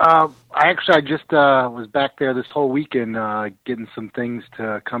 I just was back there this whole weekend getting some things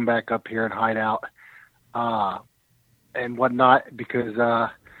to come back up here and hide out and whatnot because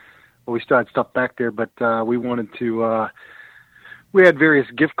we still had stuff back there, but we wanted to we had various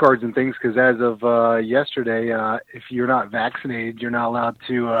gift cards and things because as of yesterday, if you're not vaccinated, you're not allowed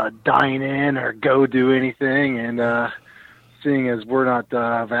to dine in or go do anything, and seeing as we're not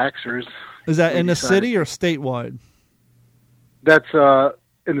vaxxers. Is that in the city or statewide? That's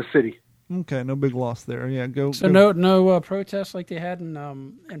in the city. Okay, no big loss there. Yeah, go. So go. no protests like they had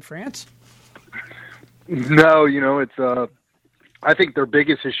in France? No, it's. I think their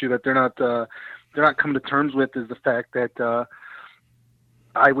biggest issue that they're not coming to terms with is the fact that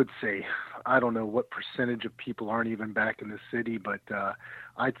I would say, I don't know what percentage of people aren't even back in the city, but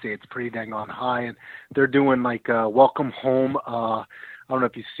I'd say it's pretty dang on high. And they're doing like welcome home. I don't know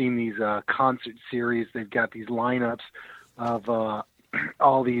if you've seen these concert series. They've got these lineups of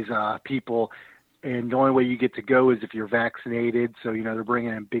all these people, and the only way you get to go is if you're vaccinated. So, they're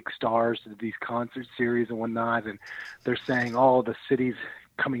bringing in big stars to these concert series and whatnot, and they're saying, the city's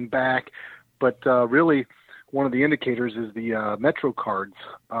coming back. But really, one of the indicators is the Metro cards,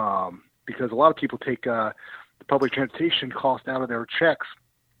 because a lot of people take the public transportation cost out of their checks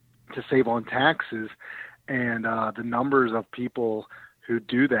to save on taxes, and the numbers of people who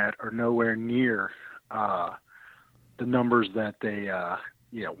do that are nowhere near the numbers that they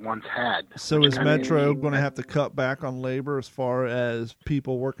once had. So is Metro going to have to cut back on labor as far as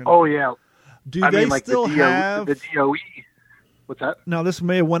people working? Oh yeah. Do they still have the DOE? What's that? Now this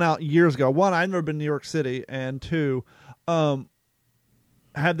may have went out years ago. One, I've never been to New York City, and two, have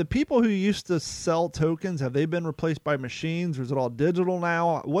the people who used to sell tokens, have they been replaced by machines, or is it all digital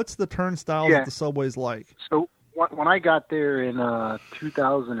now? What's the turnstiles at the subways like? So when I got there in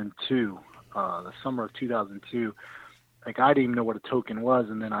 2002, the summer of 2002. Like I didn't even know what a token was,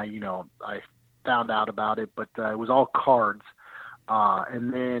 and then I found out about it, but it was all cards.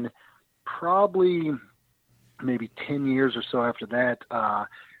 And then probably maybe 10 years or so after that,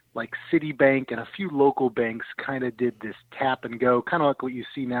 like Citibank and a few local banks kind of did this tap and go, kind of like what you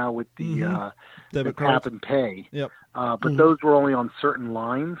see now with the tap and pay. Yep. But those were only on certain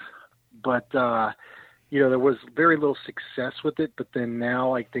lines. But there was very little success with it, but then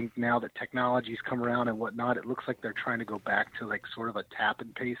now I think now that technology's come around and whatnot, it looks like they're trying to go back to like sort of a tap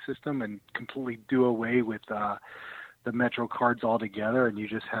and pay system and completely do away with the Metro cards altogether, and you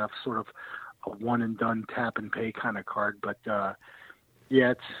just have sort of a one and done tap and pay kind of card. But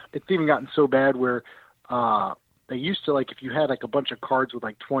it's even gotten so bad where they used to, like, if you had like a bunch of cards with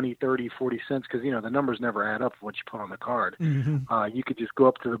like 20, 30, 40 cents, because the numbers never add up for what you put on the card. You could just go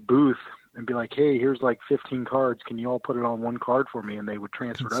up to the booth and be like, hey, here's like 15 cards. Can you all put it on one card for me? And they would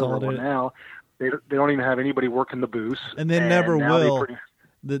transfer it over. Well, now they don't even have anybody working the booths. And they never will.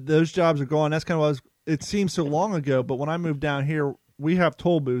 Those jobs are gone. That's kind of what it seems so long ago. But when I moved down here, we have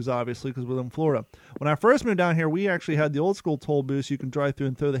toll booths, obviously, because we're in Florida. When I first moved down here, we actually had the old school toll booths you can drive through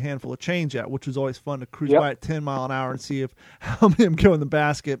and throw the handful of change at, which was always fun to cruise by at 10 mile an hour and see how many of them go in the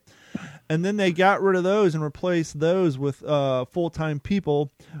basket. And then they got rid of those and replaced those with full-time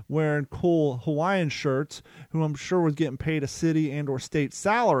people wearing cool Hawaiian shirts, who I'm sure was getting paid a city and or state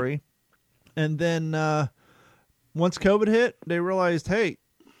salary. And then once COVID hit, they realized, hey,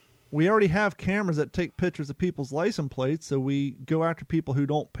 we already have cameras that take pictures of people's license plates, so we go after people who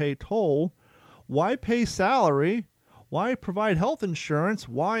don't pay toll. Why pay salary? Why provide health insurance?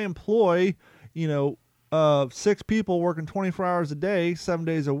 Why employ, 6 people working 24 hours a day, 7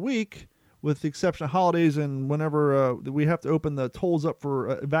 days a week, with the exception of holidays and whenever we have to open the tolls up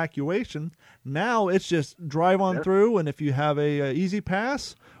for evacuation? Now it's just drive on through, and if you have a Easy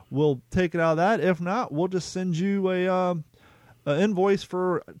Pass, we'll take it out of that. If not, we'll just send you an invoice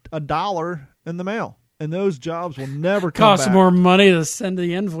for $1 in the mail. And those jobs will never come back. Costs more money to send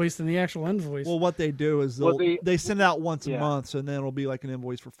the invoice than the actual invoice. Well, what they do is they send it out once a month, so then it'll be like an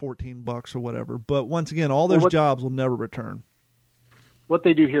invoice for $14 or whatever. But once again, all those jobs will never return. What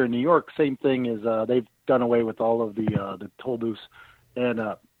they do here in New York, same thing, is they've done away with all of the toll booths. And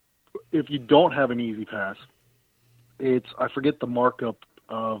if you don't have an Easy Pass, I forget the markup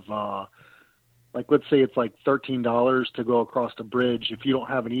of like let's say it's like $13 to go across the bridge. If you don't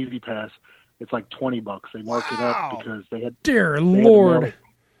have an Easy Pass, it's like $20. They mark it up because they had. Dear Lord.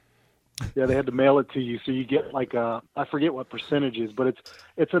 They had to mail it to you, so you get like I forget what percentage is, but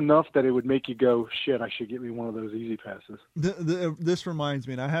it's enough that it would make you go, shit, I should get me one of those Easy Passes. This reminds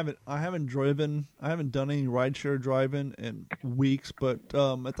me, and I haven't done any rideshare driving in weeks, but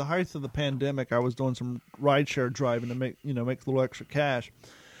at the height of the pandemic, I was doing some rideshare driving to make a little extra cash,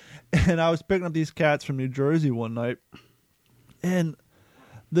 and I was picking up these cats from New Jersey one night, and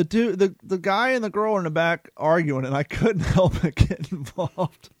the guy and the girl in the back arguing, and I couldn't help but get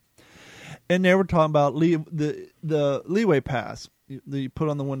involved. And they were talking about the leeway pass that you put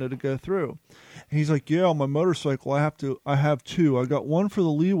on the window to go through. And he's like, yeah, on my motorcycle, I have two. I got one for the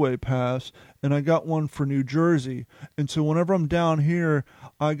leeway pass, and I got one for New Jersey. And so whenever I'm down here,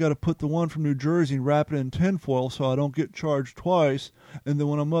 I got to put the one from New Jersey and wrap it in tinfoil so I don't get charged twice. And then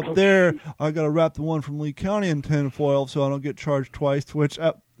when I'm up there, I got to wrap the one from Lee County in tinfoil so I don't get charged twice.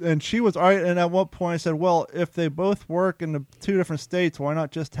 And she was all right. And at one point I said, well, if they both work in the two different states, why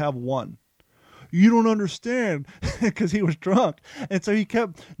not just have one? You don't understand, because he was drunk. And so he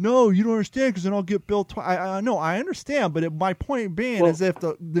kept, no, you don't understand, because then I'll get billed twice. I know, I understand, but my point being is if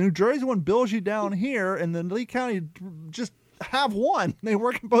the New Jersey one bills you down here, and then Lee County, just have one. They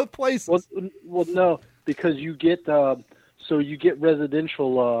work in both places. Well, no, because you get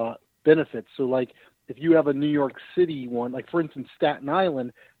residential benefits. So, like, if you have a New York City one, like, for instance, Staten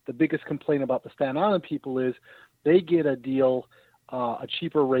Island, the biggest complaint about the Staten Island people is they get a deal, a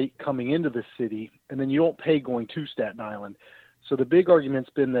cheaper rate coming into the city, and then you don't pay going to Staten Island. So the big argument's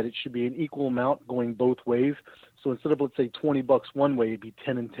been that it should be an equal amount going both ways. So instead of, let's say, $20 one way, it'd be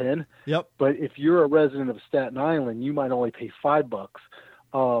 10 and 10. Yep. But if you're a resident of Staten Island, you might only pay $5.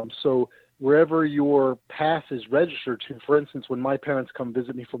 So wherever your pass is registered to, for instance, when my parents come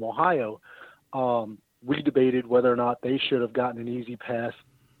visit me from Ohio, we debated whether or not they should have gotten an Easy Pass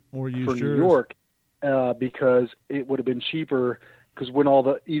for New York, because it would have been cheaper. Because when all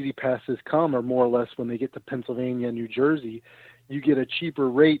the Easy Passes come, or more or less when they get to Pennsylvania and New Jersey, you get a cheaper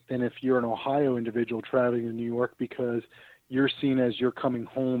rate than if you're an Ohio individual traveling to New York, because you're seen as you're coming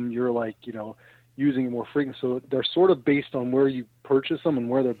home, you're like, using it more frequently. So they're sort of based on where you purchase them and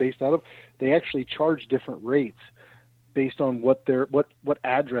where they're based out of. They actually charge different rates based on what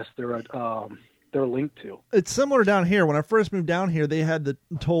address they're linked to. It's similar down here. When I first moved down here, they had the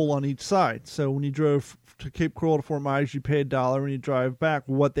toll on each side. So when you drove to Cape Coral to Fort Myers, you paid $1. When you drive back,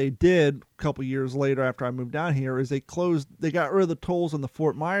 what they did a couple years later after I moved down here is they got rid of the tolls on the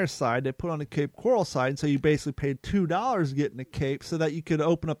Fort Myers side. They put on the Cape Coral side. So you basically paid $2 getting to Cape, so that you could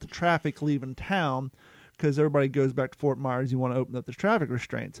open up the traffic leaving town, because everybody goes back to Fort Myers. You want to open up the traffic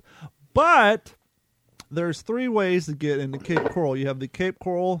restraints. But there's three ways to get into Cape Coral. You have the Cape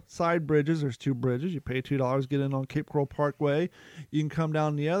Coral side bridges. There's two bridges. You pay $2, get in on Cape Coral Parkway. You can come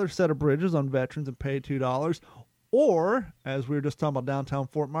down the other set of bridges on Veterans and pay $2. Or, as we were just talking about downtown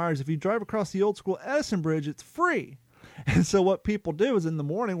Fort Myers, if you drive across the old school Edison Bridge, it's free. And so what people do is in the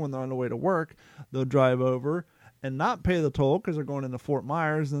morning when they're on the way to work, they'll drive over and not pay the toll because they're going into Fort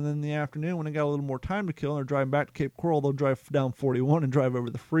Myers. And then in the afternoon, when they got a little more time to kill and they're driving back to Cape Coral, they'll drive down 41 and drive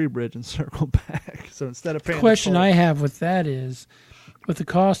over the free bridge and circle back. So instead of paying the question I have with that is, with the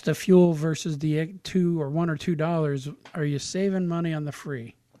cost of fuel versus the $1 or $2, are you saving money on the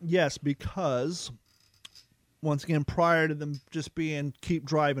free? Yes, because once again, prior to them just being keep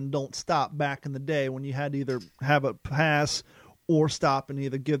driving, don't stop back in the day, when you had to either have a pass or stop and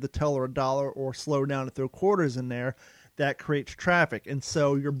either give the teller $1 or slow down to throw quarters in there, that creates traffic. And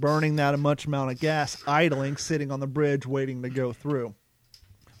so you're burning that much amount of gas idling, sitting on the bridge waiting to go through.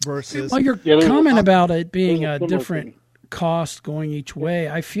 Versus, well, your comment about it being a different cost going each way,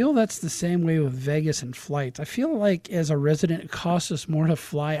 I feel that's the same way with Vegas and flights. I feel like as a resident, it costs us more to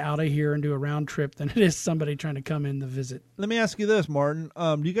fly out of here and do a round trip than it is somebody trying to come in to visit. Let me ask you this, Martin.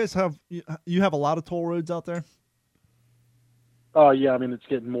 Do you guys have a lot of toll roads out there? Yeah, I mean, it's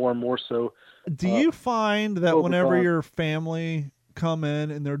getting more and more so. Do you find that whenever your family come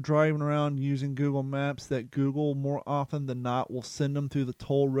in and they're driving around using Google Maps, that Google more often than not will send them through the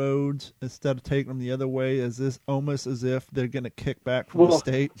toll roads instead of taking them the other way? Is this almost as if they're going to kick back from the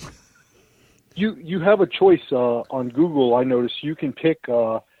state? You have a choice on Google. I notice you can pick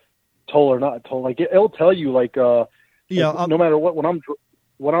toll or not toll. Like it'll tell you no matter what,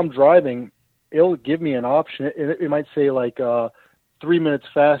 when I'm driving, it'll give me an option. It might say 3 minutes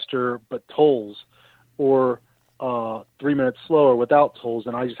faster but tolls, or 3 minutes slower without tolls,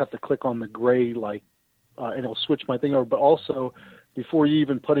 and I just have to click on the gray and it'll switch my thing over. But also, before you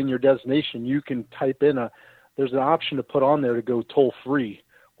even put in your destination, you can type in there's an option to put on there to go toll free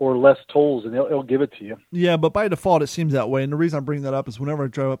or less tolls, and it'll give it to you. Yeah, but by default, it seems that way. And the reason I bring that up is whenever I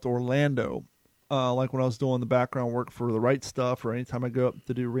drive up to Orlando, like when I was doing the background work for The Right Stuff, or anytime I go up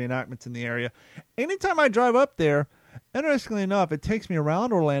to do reenactments in the area, anytime I drive up there, interestingly enough, it takes me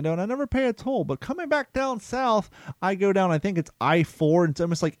around Orlando, and I never pay a toll. But coming back down south, I go down, I think it's I-4, and it's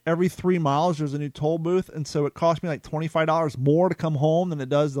almost like every 3 miles there's a new toll booth, and so it costs me like $25 more to come home than it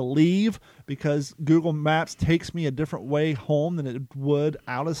does to leave, because Google Maps takes me a different way home than it would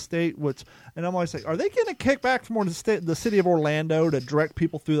out of state. And I'm always like, are they getting a kickback from the city of Orlando to direct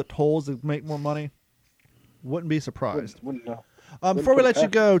people through the tolls to make more money? Wouldn't be surprised. Wouldn't know. Before we let you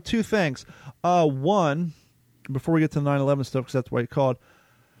go, 2 things. One, before we get to the 9/11 stuff, because that's the way it's called,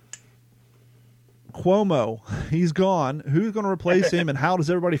 Cuomo, he's gone. Who's going to replace him, and how does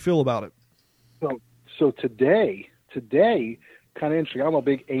everybody feel about it? So today, kind of interesting. I'm a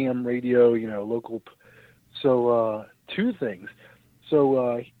big AM radio, local. So 2 things.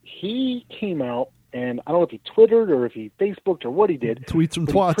 So he came out, and I don't know if he Twittered or if he Facebooked or what he did. Tweets and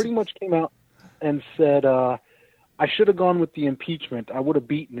twats. twats. He pretty much came out and said, I should have gone with the impeachment. I would have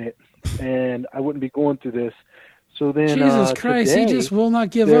beaten it, and I wouldn't be going through this. So then, Jesus Christ, today, he just will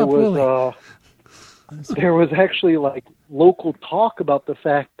not give up, will he? There was actually like local talk about the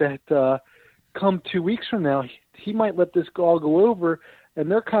fact that come 2 weeks from now, he might let this all go over, and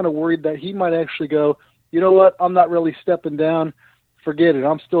they're kind of worried that he might actually go, you know what, I'm not really stepping down. Forget it.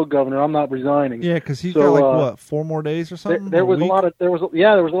 I'm still governor. I'm not resigning. Yeah, because he's got like 4 more days or something. There was a lot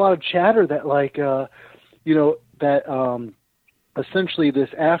of chatter that that essentially this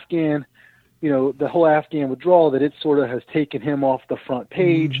Afghan, the whole Afghan withdrawal, that it sort of has taken him off the front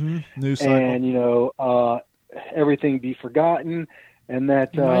page, News cycle. And everything be forgotten, and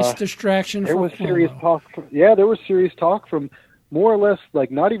that nice distraction. There was serious talk. There was serious talk from more or less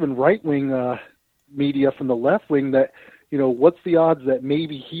like not even right wing media from the left wing that. What's the odds that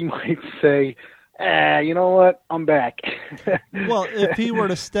maybe he might say, you know what, I'm back. Well, if he were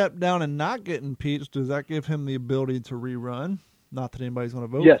to step down and not get impeached, does that give him the ability to rerun? Not that anybody's going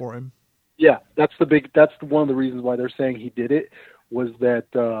to vote for him. Yeah, that's one of the reasons why they're saying he did it, was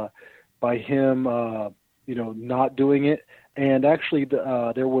that by him, not doing it. And actually,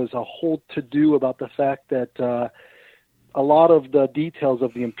 there was a whole to-do about the fact that a lot of the details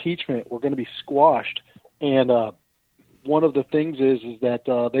of the impeachment were going to be squashed. And one of the things is that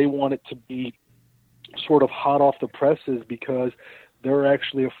they want it to be sort of hot off the presses, because they're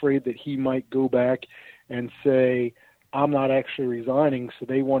actually afraid that he might go back and say, I'm not actually resigning. So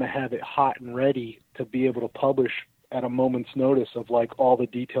they want to have it hot and ready to be able to publish at a moment's notice of like all the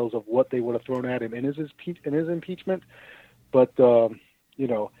details of what they would have thrown at him in his impeachment. But,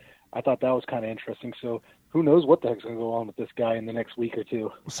 I thought that was kind of interesting. So who knows what the heck's going to go on with this guy in the next week or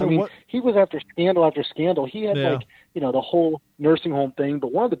 2. So he was after scandal. He had the whole nursing home thing.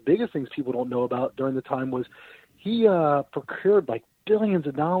 But one of the biggest things people don't know about during the time was he procured like billions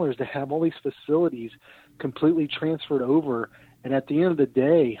of dollars to have all these facilities completely transferred over. And at the end of the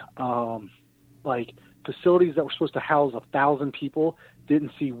day, like facilities that were supposed to house 1,000 people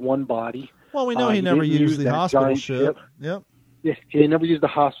didn't see one body. Well, we know he never used the hospital ship. Yep. Yeah, he never used the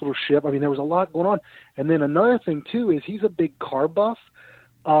hospital ship. I mean, there was a lot going on. And then another thing, too, is he's a big car buff.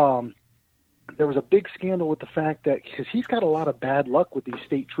 There was a big scandal with the fact that, because he's got a lot of bad luck with these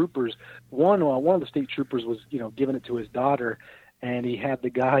state troopers. One of the state troopers was, giving it to his daughter, and he had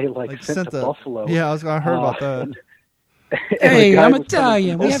the guy, sent to Buffalo. Yeah, I heard about that. Hey, I'm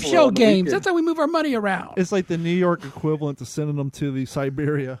Italian. We have shell games. That's how we move our money around. It's like the New York equivalent to sending them to the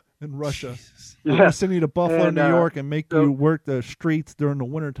Siberia in Russia. Yeah. I'm going to send you to Buffalo, New York, and make you work the streets during the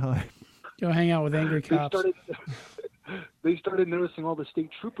wintertime. Go hang out with angry cops. They started noticing all the state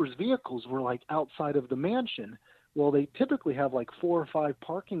troopers' vehicles were like outside of the mansion. Well, they typically have like 4 or 5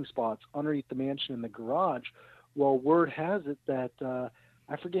 parking spots underneath the mansion in the garage. Well, word has it that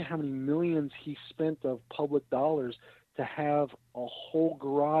I forget how many millions he spent of public dollars to have a whole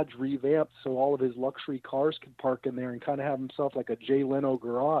garage revamped so all of his luxury cars could park in there and kind of have himself like a Jay Leno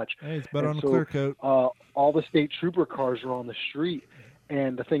garage. Hey, it's better on a clear coat. All the state trooper cars are on the street.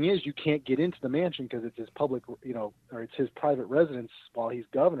 And the thing is, you can't get into the mansion because it's his public, or it's his private residence while he's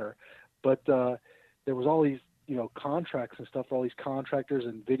governor. But there was all these, contracts and stuff for all these contractors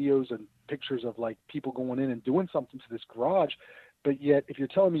and videos and pictures of like people going in and doing something to this garage. But yet, if you're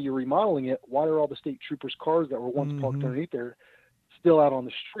telling me you're remodeling it, why are all the state troopers' cars that were once parked underneath there still out on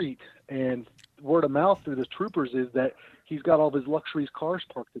the street? And word of mouth through the troopers is that he's got all of his luxury cars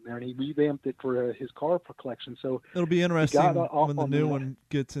parked in there, and he revamped it for his car collection. So it'll be interesting when the new one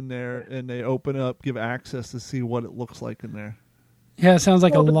gets in there and they open up, give access to see what it looks like in there. Yeah, it sounds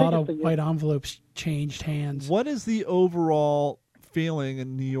like a lot of white envelopes changed hands. What is the overall feeling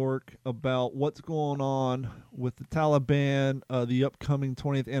in New York about what's going on with the Taliban, the upcoming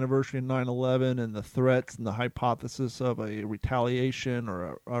 20th anniversary of 9/11, and the threats and the hypothesis of a retaliation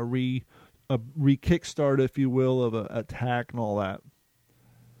or a re-kickstart, if you will, of an attack and all that?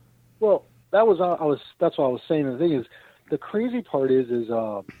 Well, that's what I was saying. The thing is, the crazy part is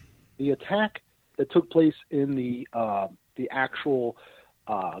the attack that took place in the actual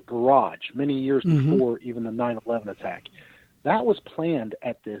garage many years before even the 9/11 attack. That was planned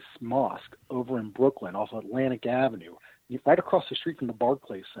at this mosque over in Brooklyn off of Atlantic Avenue, right across the street from the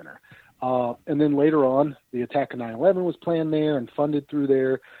Barclays Center. And then later on, the attack of 9/11 was planned there and funded through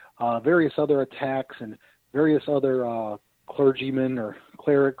there. Various other attacks and various other clergymen or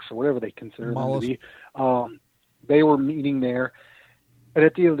clerics or whatever they consider them to be, they were meeting there. And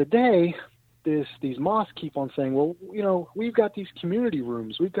at the end of the day, these mosques keep on saying, well, we've got these community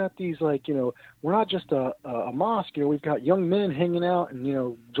rooms. We've got these, we're not just a mosque. We've got young men hanging out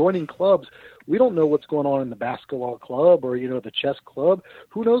and, joining clubs. We don't know what's going on in the basketball club or, the chess club.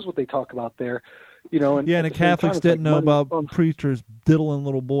 Who knows what they talk about there, And the Catholics didn't know about preachers diddling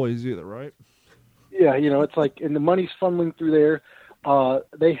little boys either, right? Yeah, it's like, and the money's funneling through there.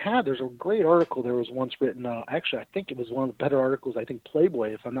 There's a great article there was once written, actually I think it was one of the better articles, I think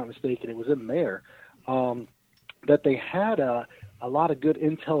Playboy, if I'm not mistaken, it was in there, that they had a lot of good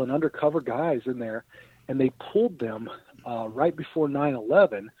intel and undercover guys in there, and they pulled them right before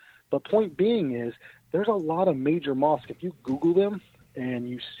 9/11. But point being is, there's a lot of major mosques. If you Google them and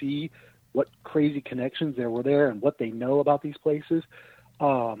you see what crazy connections there were there and what they know about these places,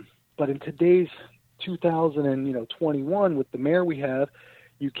 but in today's 2021 with the mayor we have,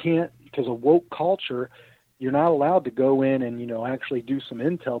 you can't, because of woke culture, you're not allowed to go in and actually do some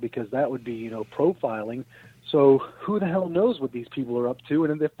intel, because that would be profiling. So who the hell knows what these people are up to,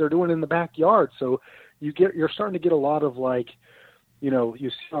 and if they're doing it in the backyard. So you're starting to get a lot of you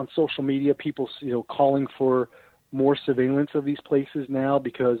see on social media people calling for more surveillance of these places now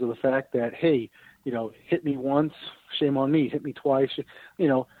because of the fact that, hey, hit me once, shame on me, hit me twice,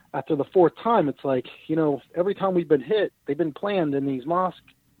 after the fourth time, it's like, every time we've been hit, they've been planned in these mosques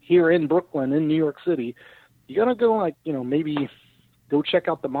here in Brooklyn, in New York City. You got to go, maybe go check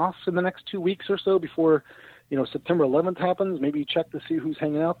out the mosques in the next 2 weeks or so before, September 11th happens. Maybe check to see who's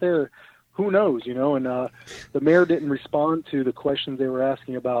hanging out there. Who knows, and the mayor didn't respond to the questions they were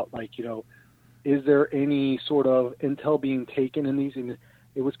asking about, is there any sort of intel being taken in these? And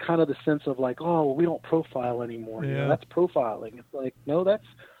it was kind of the sense of we don't profile anymore. Yeah. That's profiling. It's like, no,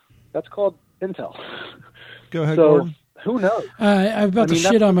 that's called intel. Go ahead, so, Gordon. Who knows? I'm about to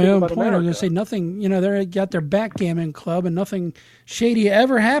shit on my own point. I'm going to say America. nothing, they got their backgammon club and nothing shady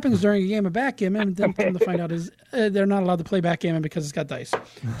ever happens during a game of backgammon. And then come to find out is they're not allowed to play backgammon because it's got dice.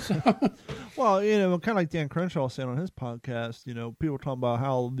 So. Well, kind of like Dan Crenshaw said on his podcast, people are talking about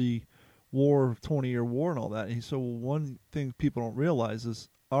how the 20-year war and all that. And he said, well, one thing people don't realize is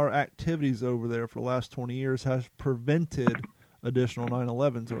our activities over there for the last 20 years has prevented additional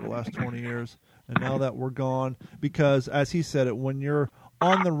 9/11s over the last 20 years. And now that we're gone, because as he said it, when you're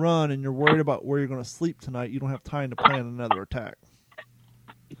on the run and you're worried about where you're going to sleep tonight, you don't have time to plan another attack.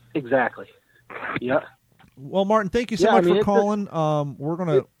 Exactly. Yeah. Well, Martin, thank you so much for calling. We're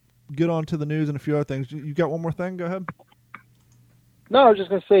going to get on to the news and a few other things. You got one more thing? Go ahead. No, I was just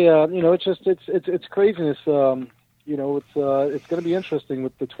going to say, it's craziness. It's going to be interesting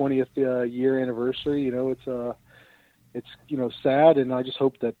with the 20th year anniversary. It's sad, and I just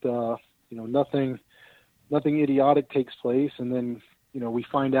hope that nothing idiotic takes place, and then we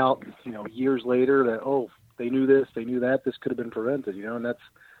find out years later that they knew this, they knew that, this could have been prevented. And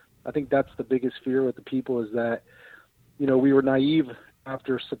I think that's the biggest fear with the people, is that we were naive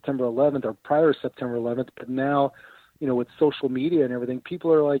after September 11th or prior to September 11th, but now with social media and everything,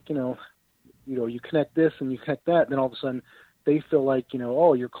 people are like, you connect this and you connect that, and then all of a sudden they feel like,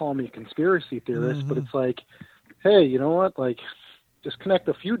 you're calling me a conspiracy theorist, but it's like, hey, you know what? Just connect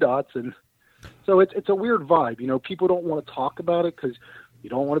a few dots, and so it's a weird vibe. People don't want to talk about it because you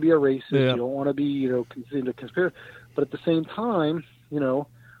don't want to be a racist, you don't want to be, considered a conspiracy, but at the same time,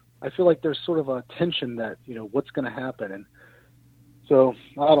 I feel like there's sort of a tension that what's going to happen, and so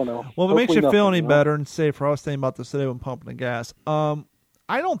I don't know. Well, if it makes you feel any better and safer, I was saying about this today when pumping the gas.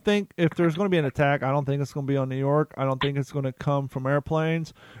 I don't think if there's going to be an attack, I don't think it's going to be on New York. I don't think it's going to come from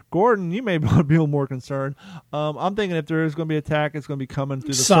airplanes. Gordon, you may be a little more concerned. I'm thinking if there is going to be an attack, it's going to be coming through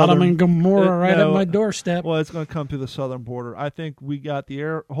the Sodom and Gomorrah at my doorstep. Well, it's going to come through the southern border. I think we got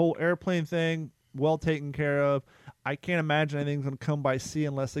the whole airplane thing well taken care of. I can't imagine anything's going to come by sea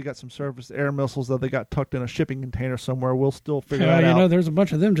unless they got some surface air missiles that they got tucked in a shipping container somewhere. We'll still figure that out. There's a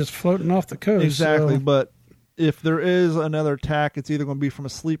bunch of them just floating off the coast. Exactly, so. But if there is another attack, it's either going to be from a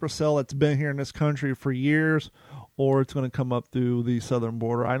sleeper cell that's been here in this country for years, or it's going to come up through the southern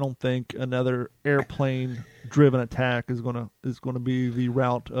border. I don't think another airplane-driven attack is going to be the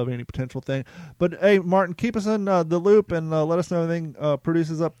route of any potential thing. But hey, Martin, keep us in the loop and let us know anything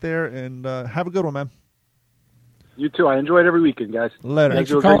produces up there. And have a good one, man. You too. I enjoy it every weekend, guys. Later.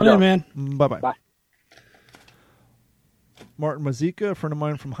 Thanks for calling in, man. Bye-bye. Bye. Martin Mazika, a friend of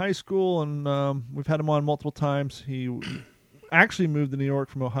mine from high school, and we've had him on multiple times. He actually moved to New York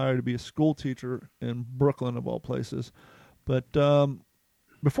from Ohio to be a school teacher in Brooklyn, of all places. But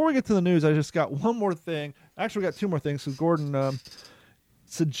before we get to the news, I just got one more thing. Actually, we got two more things. So Gordon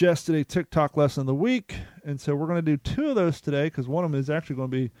suggested a TikTok lesson of the week, and so we're going to do two of those today because one of them is actually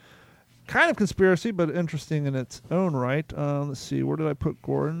going to be kind of conspiracy, but interesting in its own right. Let's see. Where did I put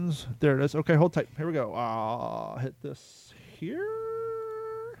Gordon's? There it is. Okay, hold tight. Here we go. I'll hit this here.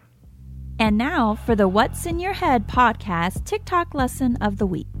 And now for the What's in Your Head podcast TikTok lesson of the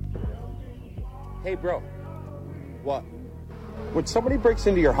week. Hey, bro. What? When somebody breaks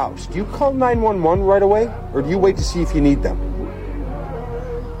into your house, do you call 911 right away, or do you wait to see if you need them?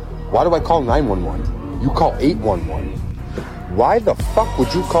 Why do I call 911? You call 811. Why the fuck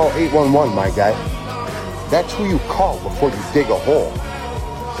would you call 811, my guy? That's who you call before you dig a hole.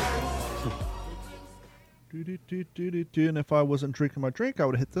 And if I wasn't drinking my drink, I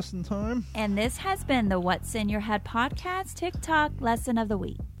would have hit this in time. And this has been the What's in Your Head podcast TikTok lesson of the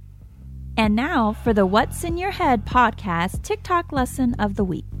week. And now for the What's in Your Head podcast TikTok lesson of the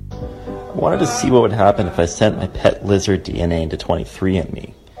week. I wanted to see what would happen if I sent my pet lizard DNA into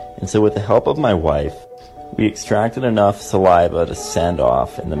 23andMe. And so with the help of my wife, we extracted enough saliva to send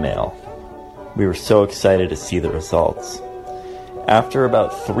off in the mail. We were so excited to see the results. After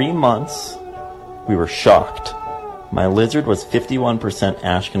about 3 months, we were shocked. My lizard was 51%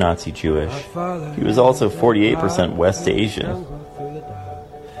 Ashkenazi Jewish. He was also 48% West Asian.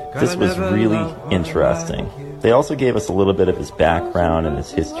 This was really interesting. They also gave us a little bit of his background and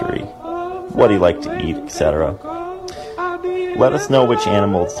his history, what he liked to eat, etc. Let us know which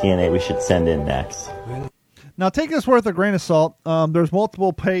animal's DNA we should send in next. Now, take this with a grain of salt. There's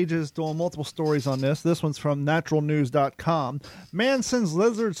multiple pages doing multiple stories on this. This one's from naturalnews.com. Man sends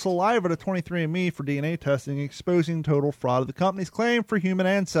lizard saliva to 23andMe for DNA testing, exposing total fraud of the company's claim for human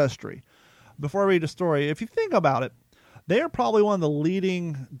ancestry. Before I read the story, if you think about it, they are probably one of the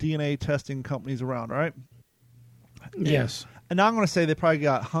leading DNA testing companies around, right? Yes. And now I'm going to say they probably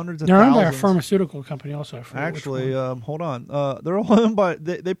got hundreds of They're thousands. owned by a pharmaceutical company also. I forget Actually, hold on. They're owned by,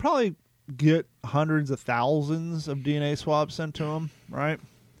 they probably get hundreds of thousands of DNA swabs sent to them, right?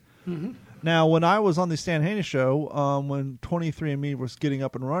 Mm-hmm. Now, when I was on the Stan Haney show, when 23andMe was getting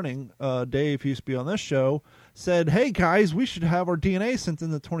up and running, Dave, who used to be on this show, said, hey, guys, we should have our DNA sent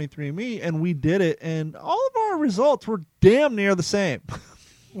into 23andMe, and we did it, and all of our results were damn near the same.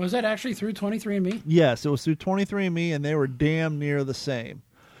 Was that actually through 23andMe? Yes, it was through 23andMe, and they were damn near the same.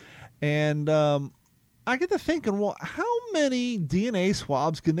 And I get to thinking, well, how many DNA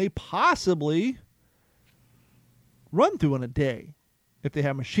swabs can they possibly run through in a day? If they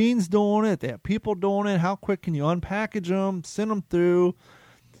have machines doing it, if they have people doing it, how quick can you unpackage them, send them through,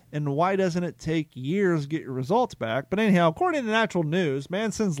 and why doesn't it take years to get your results back? But anyhow, according to Natural News,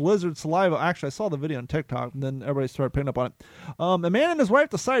 man sends lizard saliva. Actually, I saw the video on TikTok, and then everybody started picking up on it. A man and his wife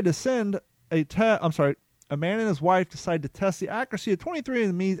decided to send a man and his wife decided to test the accuracy of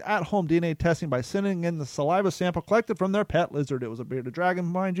 23andMe's at-home DNA testing by sending in the saliva sample collected from their pet lizard. It was a bearded dragon,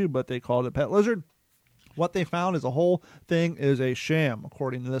 mind you, but they called it a pet lizard. What they found is the whole thing is a sham,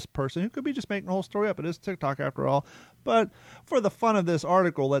 according to this person, who could be just making the whole story up. It is TikTok after all. But for the fun of this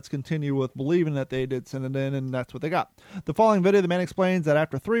article, let's continue with believing that they did send it in, and that's what they got. The following video, the man explains that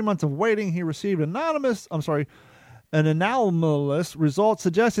after 3 months of waiting, he received an anomalous result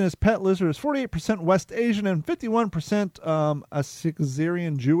suggesting his pet lizard is 48% West Asian and 51%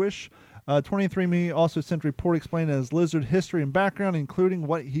 Ashkenazi Jewish. 23andMe also sent a report explaining his lizard history and background, including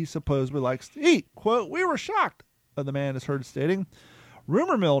what he supposedly likes to eat. Quote, we were shocked, the man is heard stating.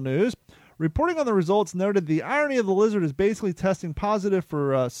 Rumor Mill News, reporting on the results, noted the irony of the lizard is basically testing positive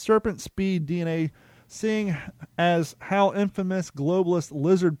for serpent speed DNA, seeing as how infamous globalist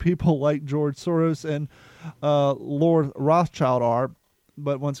lizard people like George Soros and Lord Rothschild are.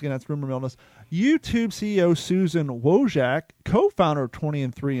 But once again, that's Rumor Mill News. YouTube CEO Susan Wojcik, co-founder of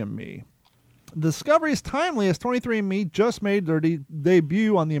 23andMe. The discovery is timely as 23andMe just made their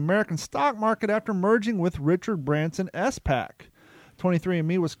debut on the American stock market after merging with Richard Branson SPAC.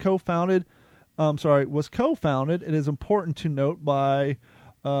 23andMe was co-founded. It is important to note by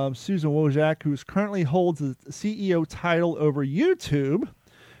Susan Wojcik, who currently holds the CEO title over YouTube.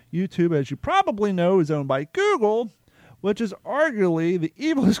 YouTube, as you probably know, is owned by Google, which is arguably the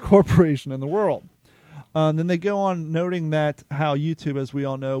evilest corporation in the world. Then they go on noting that how YouTube, as we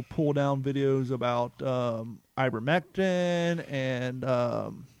all know, pull down videos about ivermectin and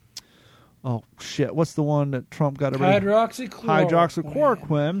what's the one that Trump got?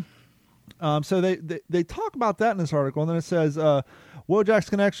 Hydroxychloroquine. So they talk about that in this article, and then it says Wojak's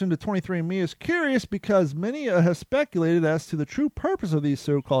connection to 23andMe is curious because many have speculated as to the true purpose of these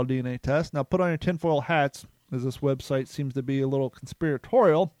so-called DNA tests. Now, put on your tinfoil hats, as this website seems to be a little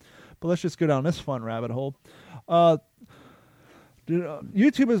conspiratorial. But let's just go down this fun rabbit hole. YouTube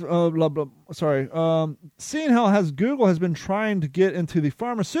is seeing how Google has been trying to get into the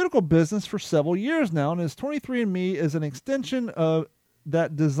pharmaceutical business for several years now, and as 23andMe is an extension of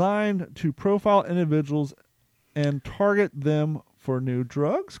that designed to profile individuals and target them for new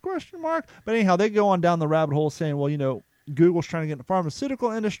drugs? ? But anyhow, they go on down the rabbit hole saying, well, Google's trying to get in the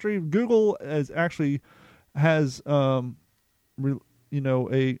pharmaceutical industry. Google has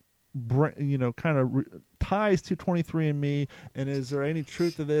ties to 23andMe, and is there any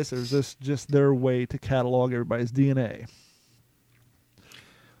truth to this, or is this just their way to catalog everybody's DNA?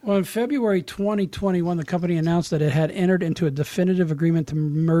 Well, in February 2021, the company announced that it had entered into a definitive agreement to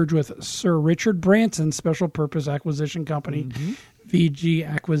merge with Sir Richard Branson's special purpose acquisition company, VG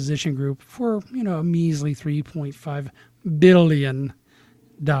Acquisition Group, for a measly $3.5 billion.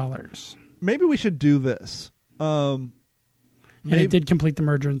 Maybe we should do this. And it did complete the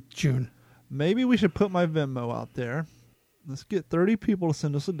merger in June. Maybe we should put my Venmo out there. Let's get 30 people to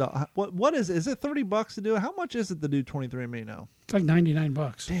send us a dollar. What is it $30 to do it? How much is it to do 23andMe now? It's like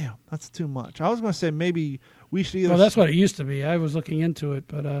 $99. Damn, that's too much. I was going to say maybe we should either... Well, that's what it used to be. I was looking into it,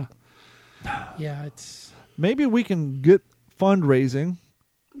 but yeah, it's... Maybe we can get fundraising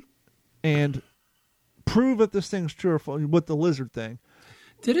and prove that this thing's true with the lizard thing.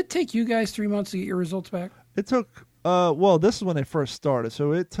 Did it take you guys 3 months to get your results back? It took... this is when they first started,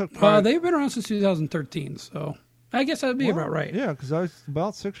 so it took... they've been around since 2013, so... I guess that'd be about right. Yeah, because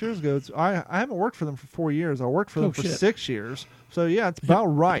about 6 years ago. I haven't worked for them for 4 years. I worked for them for 6 years. So, yeah, it's about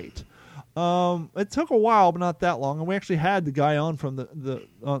right. It took a while, but not that long. And we actually had the guy on from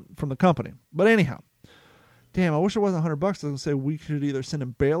the company. But anyhow, damn, I wish it wasn't $100. I was going to say we could either send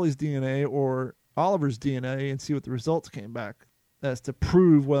him Bailey's DNA or Oliver's DNA and see what the results came back as to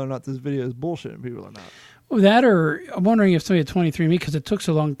prove whether or not this video is bullshitting people or not. Well, that, or I'm wondering if somebody at 23andMe, because it took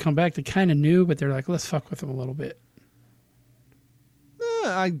so long to come back, they kind of knew, but they're like, let's fuck with them a little bit.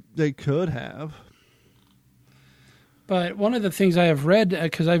 They could have. But one of the things I have read,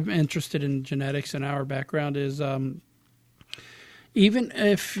 because I'm interested in genetics and our background, is even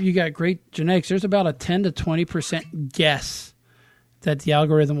if you got great genetics, there's about a 10 to 20% guess that the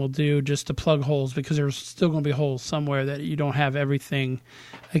algorithm will do just to plug holes, because there's still going to be holes somewhere that you don't have everything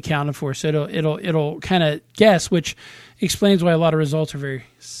accounted for. So it'll kind of guess, which explains why a lot of results are very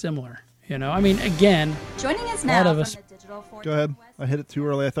similar. I mean, again, joining us now from the Digital 410 Go ahead. I hit it too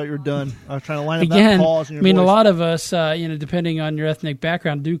early. I thought you were done. I was trying to line up again, that pause in your I mean, voice. a lot of us, depending on your ethnic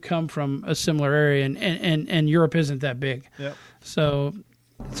background, do come from a similar area, and Europe isn't that big. Yep. So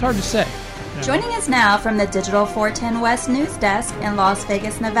it's hard to say. Joining us now from the Digital 410 West News Desk in Las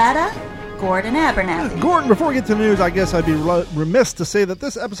Vegas, Nevada, Gordon Abernathy. Gordon, before we get to the news, I guess I'd be remiss to say that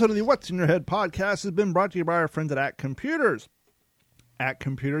this episode of the What's in Your Head podcast has been brought to you by our friends at ACT Computers. ACT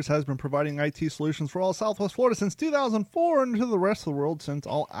Computers has been providing IT solutions for all Southwest Florida since 2004 and to the rest of the world since,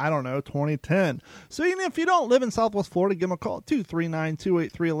 2010. So even if you don't live in Southwest Florida, give them a call at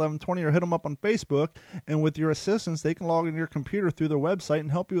 239-283-1120 or hit them up on Facebook. And with your assistance, they can log into your computer through their website and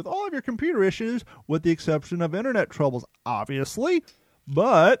help you with all of your computer issues, with the exception of internet troubles, obviously.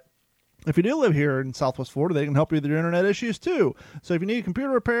 But if you do live here in Southwest Florida, they can help you with your internet issues too. So if you need computer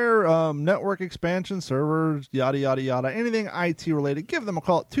repair, network expansion, servers, yada, yada, yada, anything IT related, give them a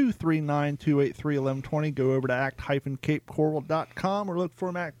call at 239-283-1120. Go over to act-capecoral.com or look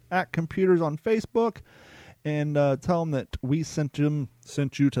for them at Computers on Facebook and tell them that we sent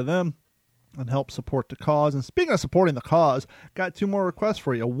you to them and help support the cause. And speaking of supporting the cause, got 2 more requests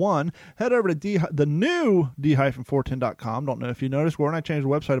for you. One, head over to the new d-410.com. Don't know if you noticed, Gordon, I changed the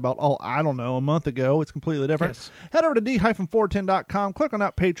website about, a month ago. It's completely different. Yes. Head over to d-410.com, click on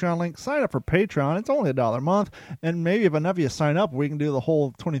that Patreon link, sign up for Patreon. It's only $1 a month, and maybe if enough of you sign up, we can do the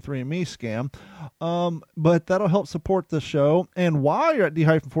whole 23andMe scam. But that'll help support the show. And while you're at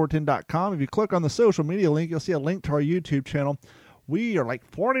d-410.com, if you click on the social media link, you'll see a link to our YouTube channel. We are like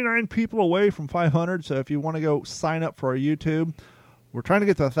 49 people away from 500, so if you want to go sign up for our YouTube, we're trying to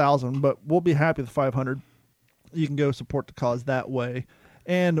get to 1,000, but we'll be happy with 500. You can go support the cause that way.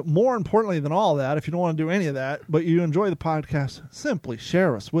 And more importantly than all that, if you don't want to do any of that, but you enjoy the podcast, simply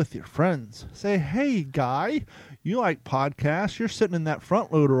share us with your friends. Say, hey, guy, you like podcasts. You're sitting in that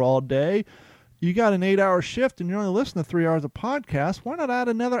front loader all day. You got an 8-hour shift and you're only listening to 3 hours of podcast. Why not add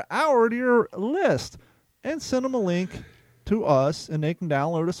another hour to your list and send them a link to us, and they can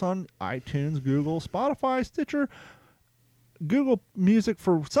download us on iTunes, Google, Spotify, Stitcher, Google Music.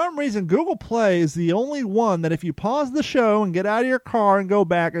 For some reason, Google Play is the only one that if you pause the show and get out of your car and go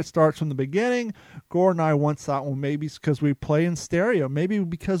back, it starts from the beginning. Gordon and I once thought, well, maybe it's because we play in stereo. Maybe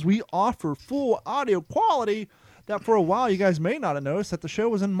because we offer full audio quality, that for a while you guys may not have noticed that the show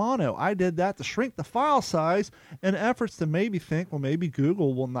was in mono. I did that to shrink the file size in efforts to maybe think, well, maybe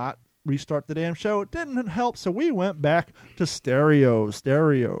Google will not restart the damn show. It didn't help, so we went back to stereo.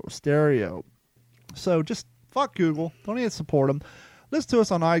 So just fuck Google. Don't need to support them. Listen to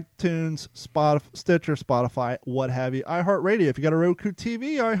us on iTunes, Stitcher, Spotify, what have you. iHeartRadio. If you got a Roku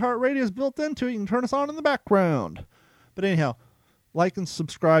TV, iHeartRadio is built into it. You can turn us on in the background. But anyhow, like and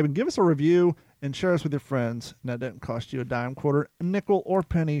subscribe and give us a review and share us with your friends. And that doesn't cost you a dime, quarter, a nickel, or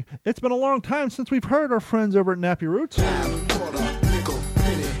penny. It's been a long time since we've heard our friends over at Nappy Roots.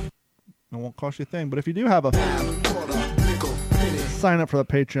 It won't cost you a thing. But if you do have a sign up for the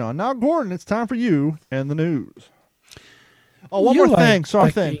Patreon. Now, Gordon, it's time for you and the news. Oh, one more thing.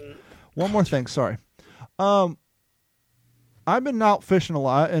 One more thing. Sorry. I've been out fishing a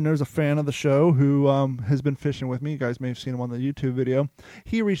lot, and there's a fan of the show who has been fishing with me. You guys may have seen him on the YouTube video.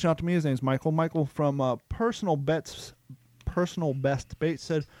 He reached out to me. His name's Michael. Michael from Personal Best Bait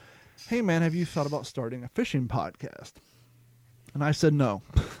said, hey, man, have you thought about starting a fishing podcast? And I said, no.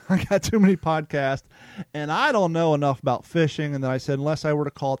 I got too many podcasts, and I don't know enough about fishing. And then I said, unless I were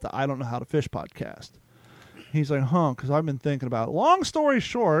to call it the I Don't Know How to Fish podcast. He's like, because I've been thinking about it. Long story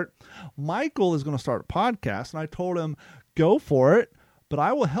short, Michael is going to start a podcast, and I told him, go for it, but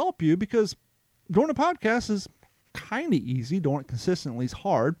I will help you because doing a podcast is kind of easy. Doing it consistently is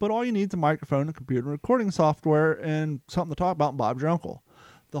hard, but all you need is a microphone, a computer, recording software, and something to talk about, and Bob's your uncle.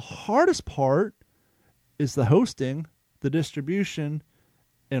 The hardest part is the hosting, the distribution,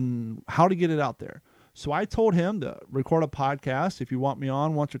 and how to get it out there. So I told him to record a podcast. If you want me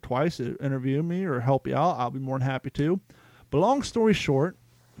on once or twice to interview me or help you out, I'll be more than happy to. But long story short,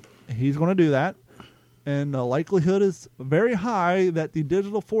 he's going to do that. And the likelihood is very high that the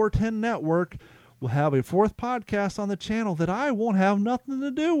Digital 410 Network will have a fourth podcast on the channel that I won't have nothing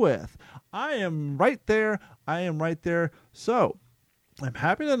to do with. I am right there. So I'm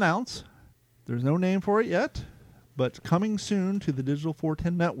happy to announce there's no name for it yet. But coming soon to the Digital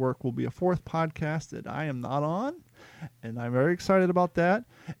 410 Network will be a fourth podcast that I am not on, and I'm very excited about that.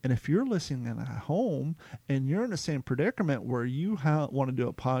 And if you're listening at home and you're in the same predicament where you want to do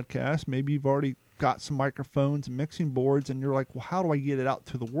a podcast, maybe you've already got some microphones and mixing boards, and you're like, well, how do I get it out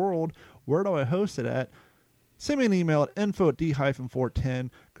to the world? Where do I host it at? Send me an email at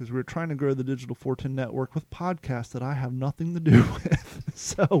info@d-410 because we're trying to grow the Digital 410 Network with podcasts that I have nothing to do with.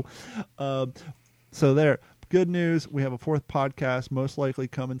 So there. Good news, we have a fourth podcast most likely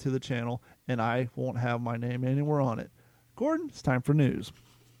coming to the channel, and I won't have my name anywhere on it. Gordon, it's time for news.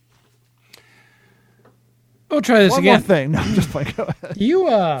 We'll try this again. One more thing. No, just like, go ahead. You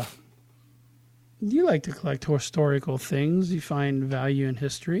like to collect historical things. You find value in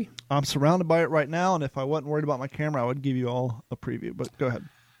history. I'm surrounded by it right now, and if I wasn't worried about my camera, I would give you all a preview, but go ahead.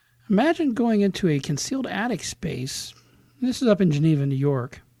 Imagine going into a concealed attic space. This is up in Geneva, New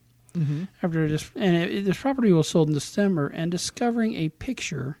York. Mm-hmm. After this, this property was sold in December, and discovering a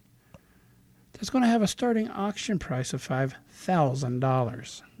picture that's going to have a starting auction price of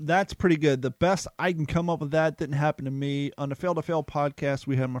 $5,000. That's pretty good. The best I can come up with that didn't happen to me. On the Fail to Fail podcast,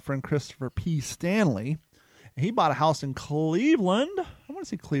 we had my friend Christopher P. Stanley. He bought a house in Cleveland. I want to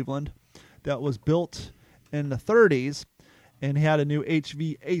say Cleveland. That was built in the 30s, and he had a new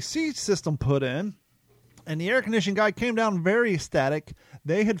HVAC system put in. And the air conditioning guy came down very ecstatic.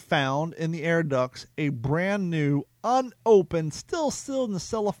 They had found in the air ducts a brand new, unopened, still sealed in the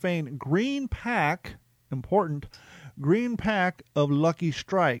cellophane green pack, important, green pack of Lucky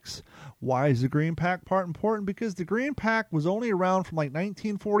Strikes. Why is the green pack part important? Because the green pack was only around from like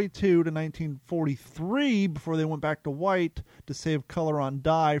 1942 to 1943 before they went back to white to save color on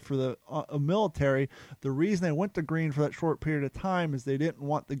dye for the military. The reason they went to green for that short period of time is they didn't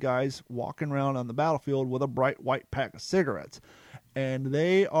want the guys walking around on the battlefield with a bright white pack of cigarettes. And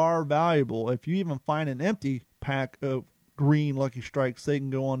they are valuable. If you even find an empty pack of green Lucky Strikes, they can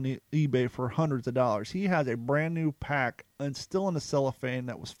go on the eBay for hundreds of dollars. He has a brand new pack and still in the cellophane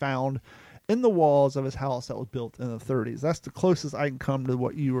that was found in the walls of his house that was built in the 30s. That's the closest I can come to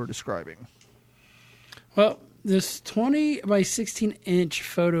what you were describing. Well, This 20 by 16 inch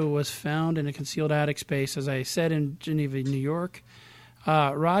photo was found in a concealed attic space, as I said, in Geneva, New York.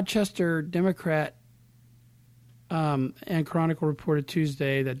 Rochester Democrat and Chronicle reported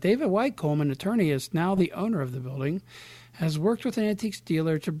Tuesday that David Whitecomb, an attorney, is now the owner of the building, has worked with an antiques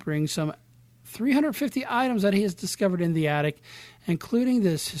dealer to bring some 350 items that he has discovered in the attic, including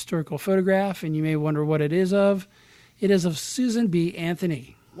this historical photograph. And you may wonder what it is of. It is of Susan B.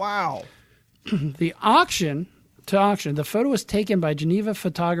 Anthony. Wow. The auction, the photo was taken by Geneva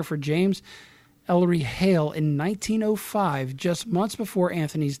photographer James Ellery Hale in 1905, just months before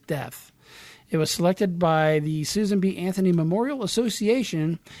Anthony's death. It was selected by the Susan B. Anthony Memorial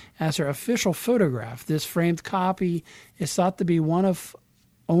Association as her official photograph. This framed copy is thought to be one of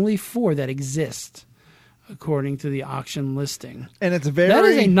only 4 that exist, according to the auction listing. And that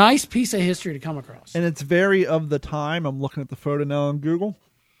is a nice piece of history to come across. And it's very of the time. I'm looking at the photo now on Google.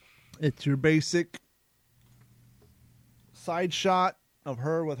 It's your basic side shot of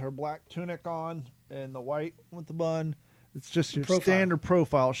her with her black tunic on and the white with the bun. It's just your standard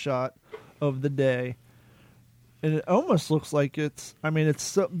profile shot of the day. And it almost looks like it's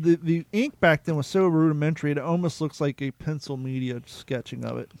so, the ink back then was so rudimentary, it almost looks like a pencil media sketching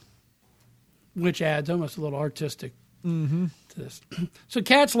of it. Which adds almost a little artistic to this. So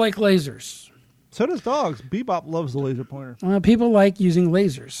cats like lasers. So does dogs. Bebop loves the laser pointer. People like using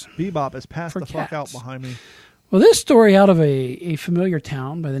lasers. Bebop is passed the cats. fuck out behind me. Well, this story out of a familiar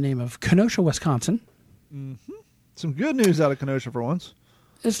town by the name of Kenosha, Wisconsin. Mm-hmm. Some good news out of Kenosha for once.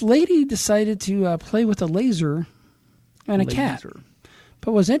 This lady decided to play with a laser and a cat.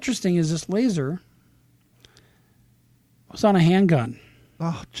 But what's interesting is this laser was on a handgun.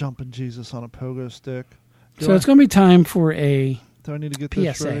 Oh, jumping Jesus on a pogo stick. So it's going to be time for a Do I need to get PSA.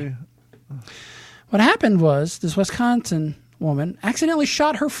 this ready? What happened was this Wisconsin woman accidentally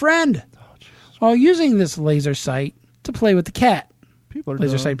shot her friend while using this laser sight to play with the cat.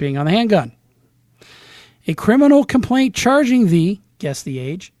 Laser sight being on the handgun. A criminal complaint charging guess the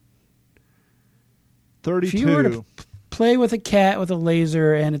age, 32. If you were to play with a cat with a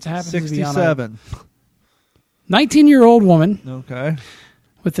laser and it happens 67. to be on a 19-year-old woman. Okay.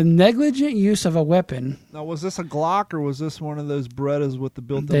 With the negligent use of a weapon. Now, was this a Glock or was this one of those Berettas with the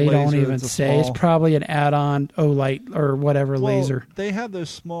built-in they laser? They don't even say. It's probably an add-on Olight or whatever laser. They have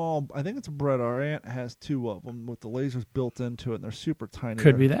those small, I think it's a Beretta. Our aunt has 2 of them with the lasers built into it, and they're super tiny.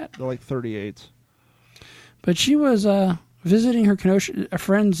 Could be that. They're like 38s. But she was visiting her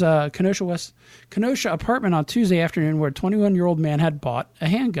friend's Kenosha apartment on Tuesday afternoon, where a 21-year-old man had brought a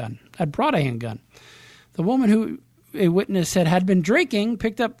handgun. The woman who a witness said had been drinking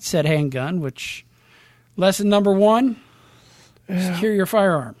picked up said handgun, which lesson number 1: secure your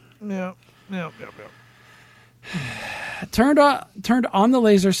firearm. Yeah. Turned on the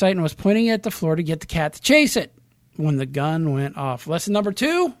laser sight and was pointing it at the floor to get the cat to chase it when the gun went off. Lesson number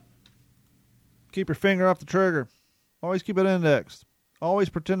 2: keep your finger off the trigger. Always keep it indexed. Always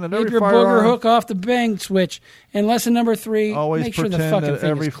pretend that keep every your firearm... booger hook off the bang switch. And lesson number 3, always make sure the pretend fucking that thing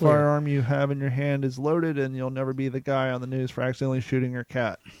every is clear. firearm you have in your hand is loaded, and you'll never be the guy on the news for accidentally shooting your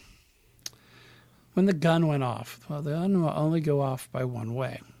cat. When the gun went off, well, the gun will only go off by one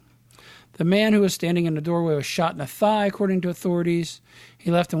way. The man who was standing in the doorway was shot in the thigh, according to authorities.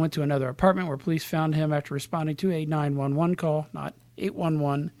 He left and went to another apartment where police found him after responding to a 911 call, not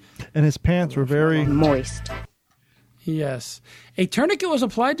 811. And his pants were very moist. Yes. A tourniquet was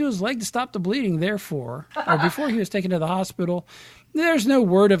applied to his leg to stop the bleeding, before he was taken to the hospital. There's no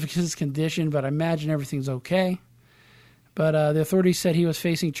word of his condition, but I imagine everything's okay. But the authorities said he was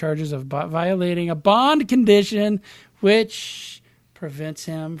facing charges of violating a bond condition, which prevents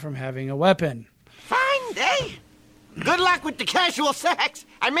him from having a weapon. Fine day. Good luck with the casual sex.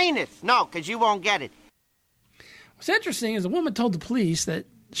 I mean it. No, because you won't get it. What's interesting is the woman told the police that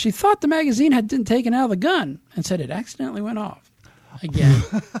she thought the magazine had been taken out of the gun and said it accidentally went off. Again,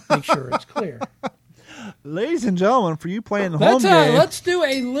 make sure it's clear. Ladies and gentlemen, for you playing the home game... Let's do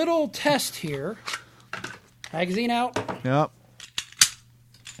a little test here. Magazine out. Yep.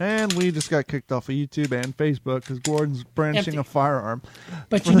 And we just got kicked off of YouTube and Facebook because Gordon's brandishing a firearm.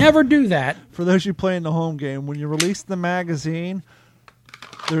 But you never do that. For those of you playing the home game, when you release the magazine,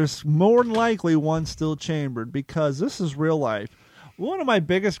 there's more than likely one still chambered because this is real life. One of my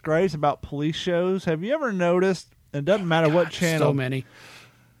biggest gripes about police shows, have you ever noticed, it doesn't matter what channel. So many.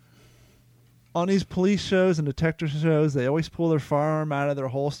 On these police shows and detective shows, they always pull their firearm out of their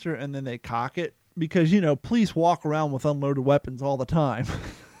holster and then they cock it. Because, police walk around with unloaded weapons all the time.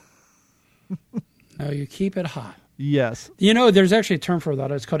 No, you keep it hot. Yes. There's actually a term for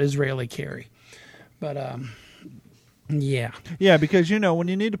that. It's called Israeli carry. But, yeah. Yeah, because, when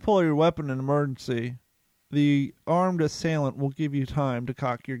you need to pull your weapon in an emergency, the armed assailant will give you time to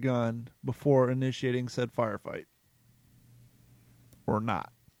cock your gun before initiating said firefight. Or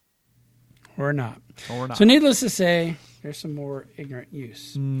not. Or not. Or not. So needless to say, there's some more ignorant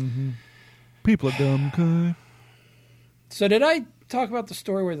use. Mm-hmm. People are dumb, okay? So did I talk about the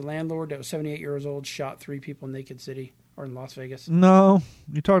story where the landlord that was 78 years old shot 3 people in Naked City or in Las Vegas? No.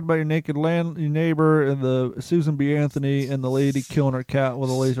 You talked about your your neighbor and the Susan B. Anthony and the lady killing her cat with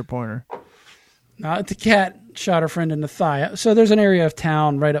a laser pointer. The cat shot her friend in the thigh. So there's an area of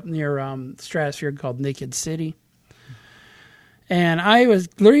town right up near Stratosphere called Naked City. And I was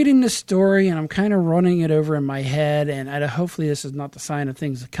reading this story, and I'm kind of running it over in my head, and hopefully this is not the sign of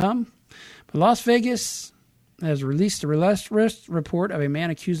things to come. But Las Vegas has released a report of a man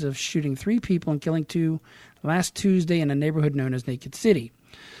accused of shooting 3 people and killing 2 last Tuesday in a neighborhood known as Naked City.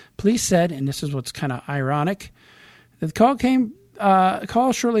 Police said, and this is what's kind of ironic, that the call came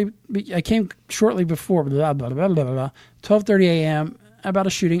shortly before 12:30 a.m. about a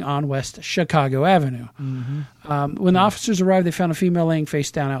shooting on West Chicago Avenue. Mm-hmm. When the officers arrived, they found a female laying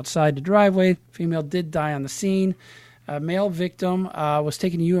face down outside the driveway. Female did die on the scene. A male victim was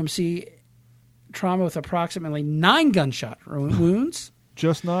taken to UMC trauma with approximately 9 gunshot wounds.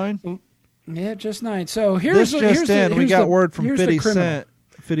 Just 9? Yeah, just 9. So we got word from 50 Cent.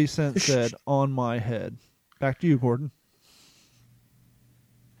 50 Cent said, "On my head." Back to you, Gordon.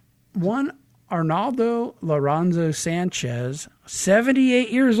 One Arnaldo Lorenzo Sanchez, 78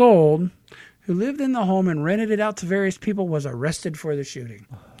 years old, who lived in the home and rented it out to various people, was arrested for the shooting.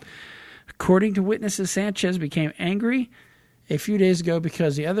 According to witnesses, Sanchez became angry a few days ago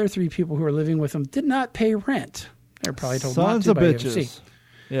because the other 3 people who were living with him did not pay rent. They were probably told Sons not to of by bitches. UFC.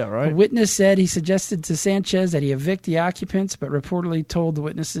 Yeah, right. The witness said he suggested to Sanchez that he evict the occupants, but reportedly told the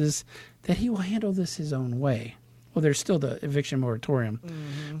witnesses that he will handle this his own way. Well, there's still the eviction moratorium.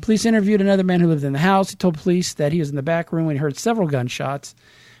 Mm-hmm. Police interviewed another man who lived in the house. He told police that he was in the back room when he heard several gunshots.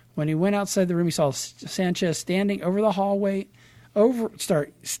 When he went outside the room, he saw Sanchez standing in the hallway,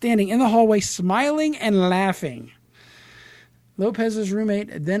 smiling and laughing. Lopez's roommate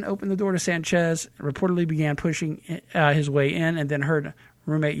then opened the door to Sanchez, and reportedly began pushing his way in, and then heard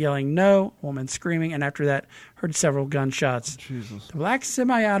roommate yelling "no," woman screaming, and after that heard several gunshots. Jesus. The black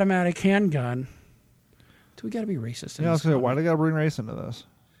semi-automatic handgun. Do we got to be racist? Yeah, I was going to say, why do I got to bring race into this?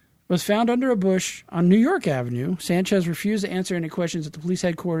 Was found under a bush on New York Avenue. Sanchez refused to answer any questions at the police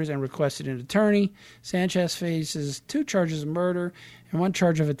headquarters and requested an attorney. Sanchez faces 2 charges of murder and 1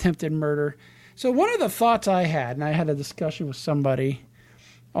 charge of attempted murder. So one of the thoughts I had, and I had a discussion with somebody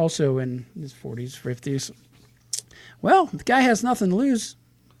also in his 40s, 50s. Well, the guy has nothing to lose.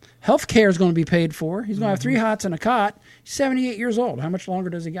 Health care is going to be paid for. He's going to have 3 hots and a cot. He's 78 years old. How much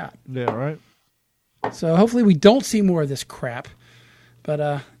longer does he got? Yeah, right. So hopefully we don't see more of this crap.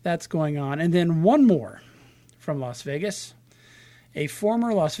 But that's going on. And then one more from Las Vegas. A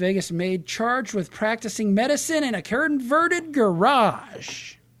former Las Vegas maid charged with practicing medicine in a converted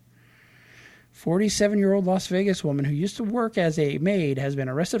garage. 47-year-old Las Vegas woman who used to work as a maid has been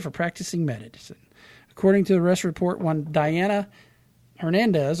arrested for practicing medicine. According to the arrest report, one Diana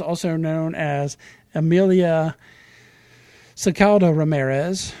Hernandez, also known as Amelia Sacaldo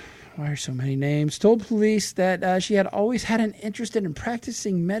Ramirez, why are so many names, told police that she had always had an interest in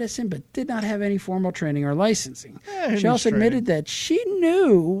practicing medicine but did not have any formal training or licensing. She also admitted that she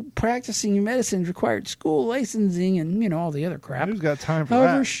knew practicing medicine required school licensing and, all the other crap. Who's got time for that?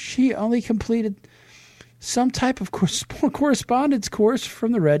 However, she only completed some type of correspondence course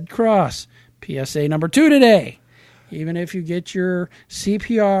from the Red Cross. PSA number 2 today. Even if you get your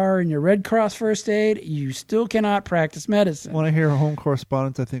CPR and your Red Cross first aid, you still cannot practice medicine. When I hear home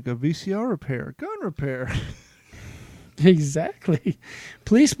correspondence, I think of VCR repair, gun repair. Exactly.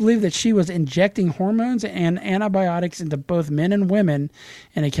 Police believe that she was injecting hormones and antibiotics into both men and women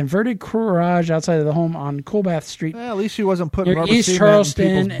in a converted garage outside of the home on Colbath Street. Well, at least she wasn't putting near rubber East cement Charleston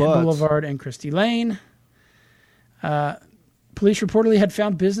in people's butts. Boulevard and Christie Lane. Police reportedly had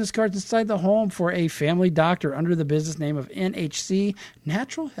found business cards inside the home for a family doctor under the business name of NHC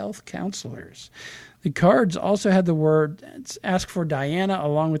Natural Health Counselors. The cards also had the words "Ask for Diana"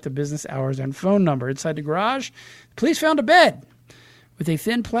 along with the business hours and phone number. Inside the garage, police found a bed with a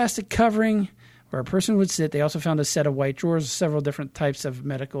thin plastic covering where a person would sit. They also found a set of white drawers with several different types of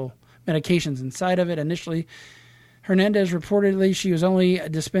medications inside of it. Initially, Hernandez reportedly she was only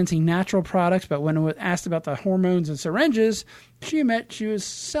dispensing natural products, but when asked about the hormones and syringes, she admitted she was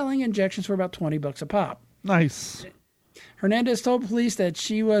selling injections for about $20 a pop. Nice. Hernandez told police that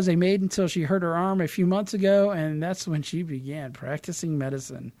she was a maid until she hurt her arm a few months ago, and that's when she began practicing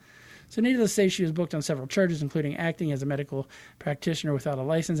medicine. So needless to say, she was booked on several charges, including acting as a medical practitioner without a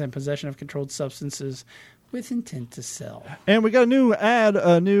license and possession of controlled substances with intent to sell. And we got a new ad,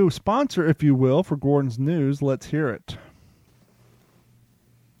 a new sponsor, if you will, for Gordon's News. Let's hear it.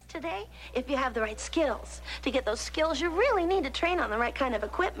 Today, if you have the right skills. To get those skills, you really need to train on the right kind of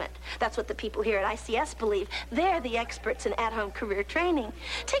equipment. That's what the people here at ICS believe. They're the experts in at-home career training.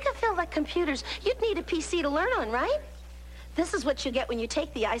 Take a field like computers. You'd need a PC to learn on, right? This is what you get when you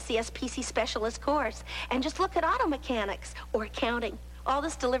take the ICS PC Specialist course. And just look at auto mechanics or accounting. All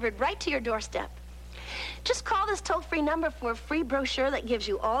this delivered right to your doorstep. Just call this toll-free number for a free brochure that gives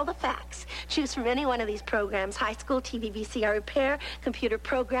you all the facts. Choose from any one of these programs: high school, TV, VCR repair, computer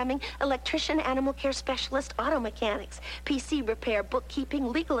programming, electrician, animal care specialist, auto mechanics, PC repair,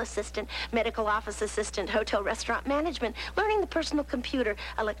 bookkeeping, legal assistant, medical office assistant, hotel restaurant management, learning the personal computer,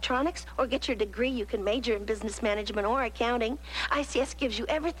 electronics, or get your degree. You can major in business management or accounting. ICS gives you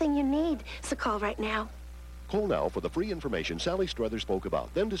everything you need, so call right now. Call now for the free information Sally Struthers spoke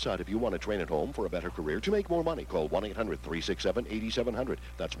about. Then decide if you want to train at home for a better career to make more money. Call 1-800-367-8700.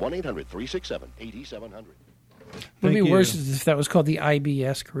 That's 1-800-367-8700. Would be worse if that was called the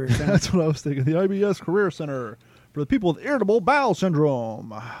IBS Career Center. That's what I was thinking. The IBS Career Center for the people with irritable bowel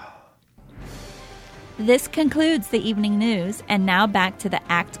syndrome. This concludes the evening news, and now back to the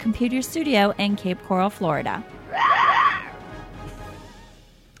ACT Computer Studio in Cape Coral, Florida.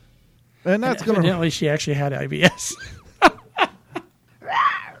 And that's going to... Evidently, she actually had IBS.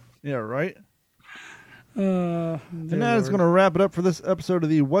 Yeah, right? And that is going to wrap it up for this episode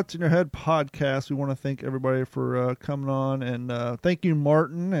of the What's in Your Head podcast. We want to thank everybody for coming on, and thank you,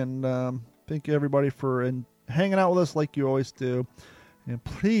 Martin, and thank you, everybody, for hanging out with us like you always do. And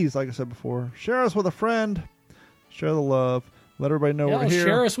please, like I said before, share us with a friend, share the love, let everybody know we're here.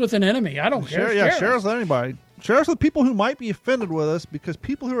 Share us with an enemy. I don't care. Share us with anybody. Share us with people who might be offended with us, because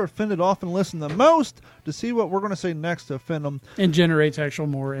people who are offended often listen the most to see what we're going to say next to offend them. And generates actual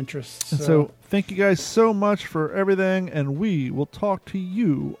more interest. So thank you guys so much for everything, and we will talk to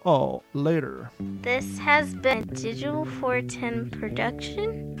you all later. This has been a Digital 410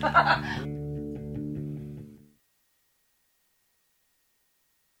 production.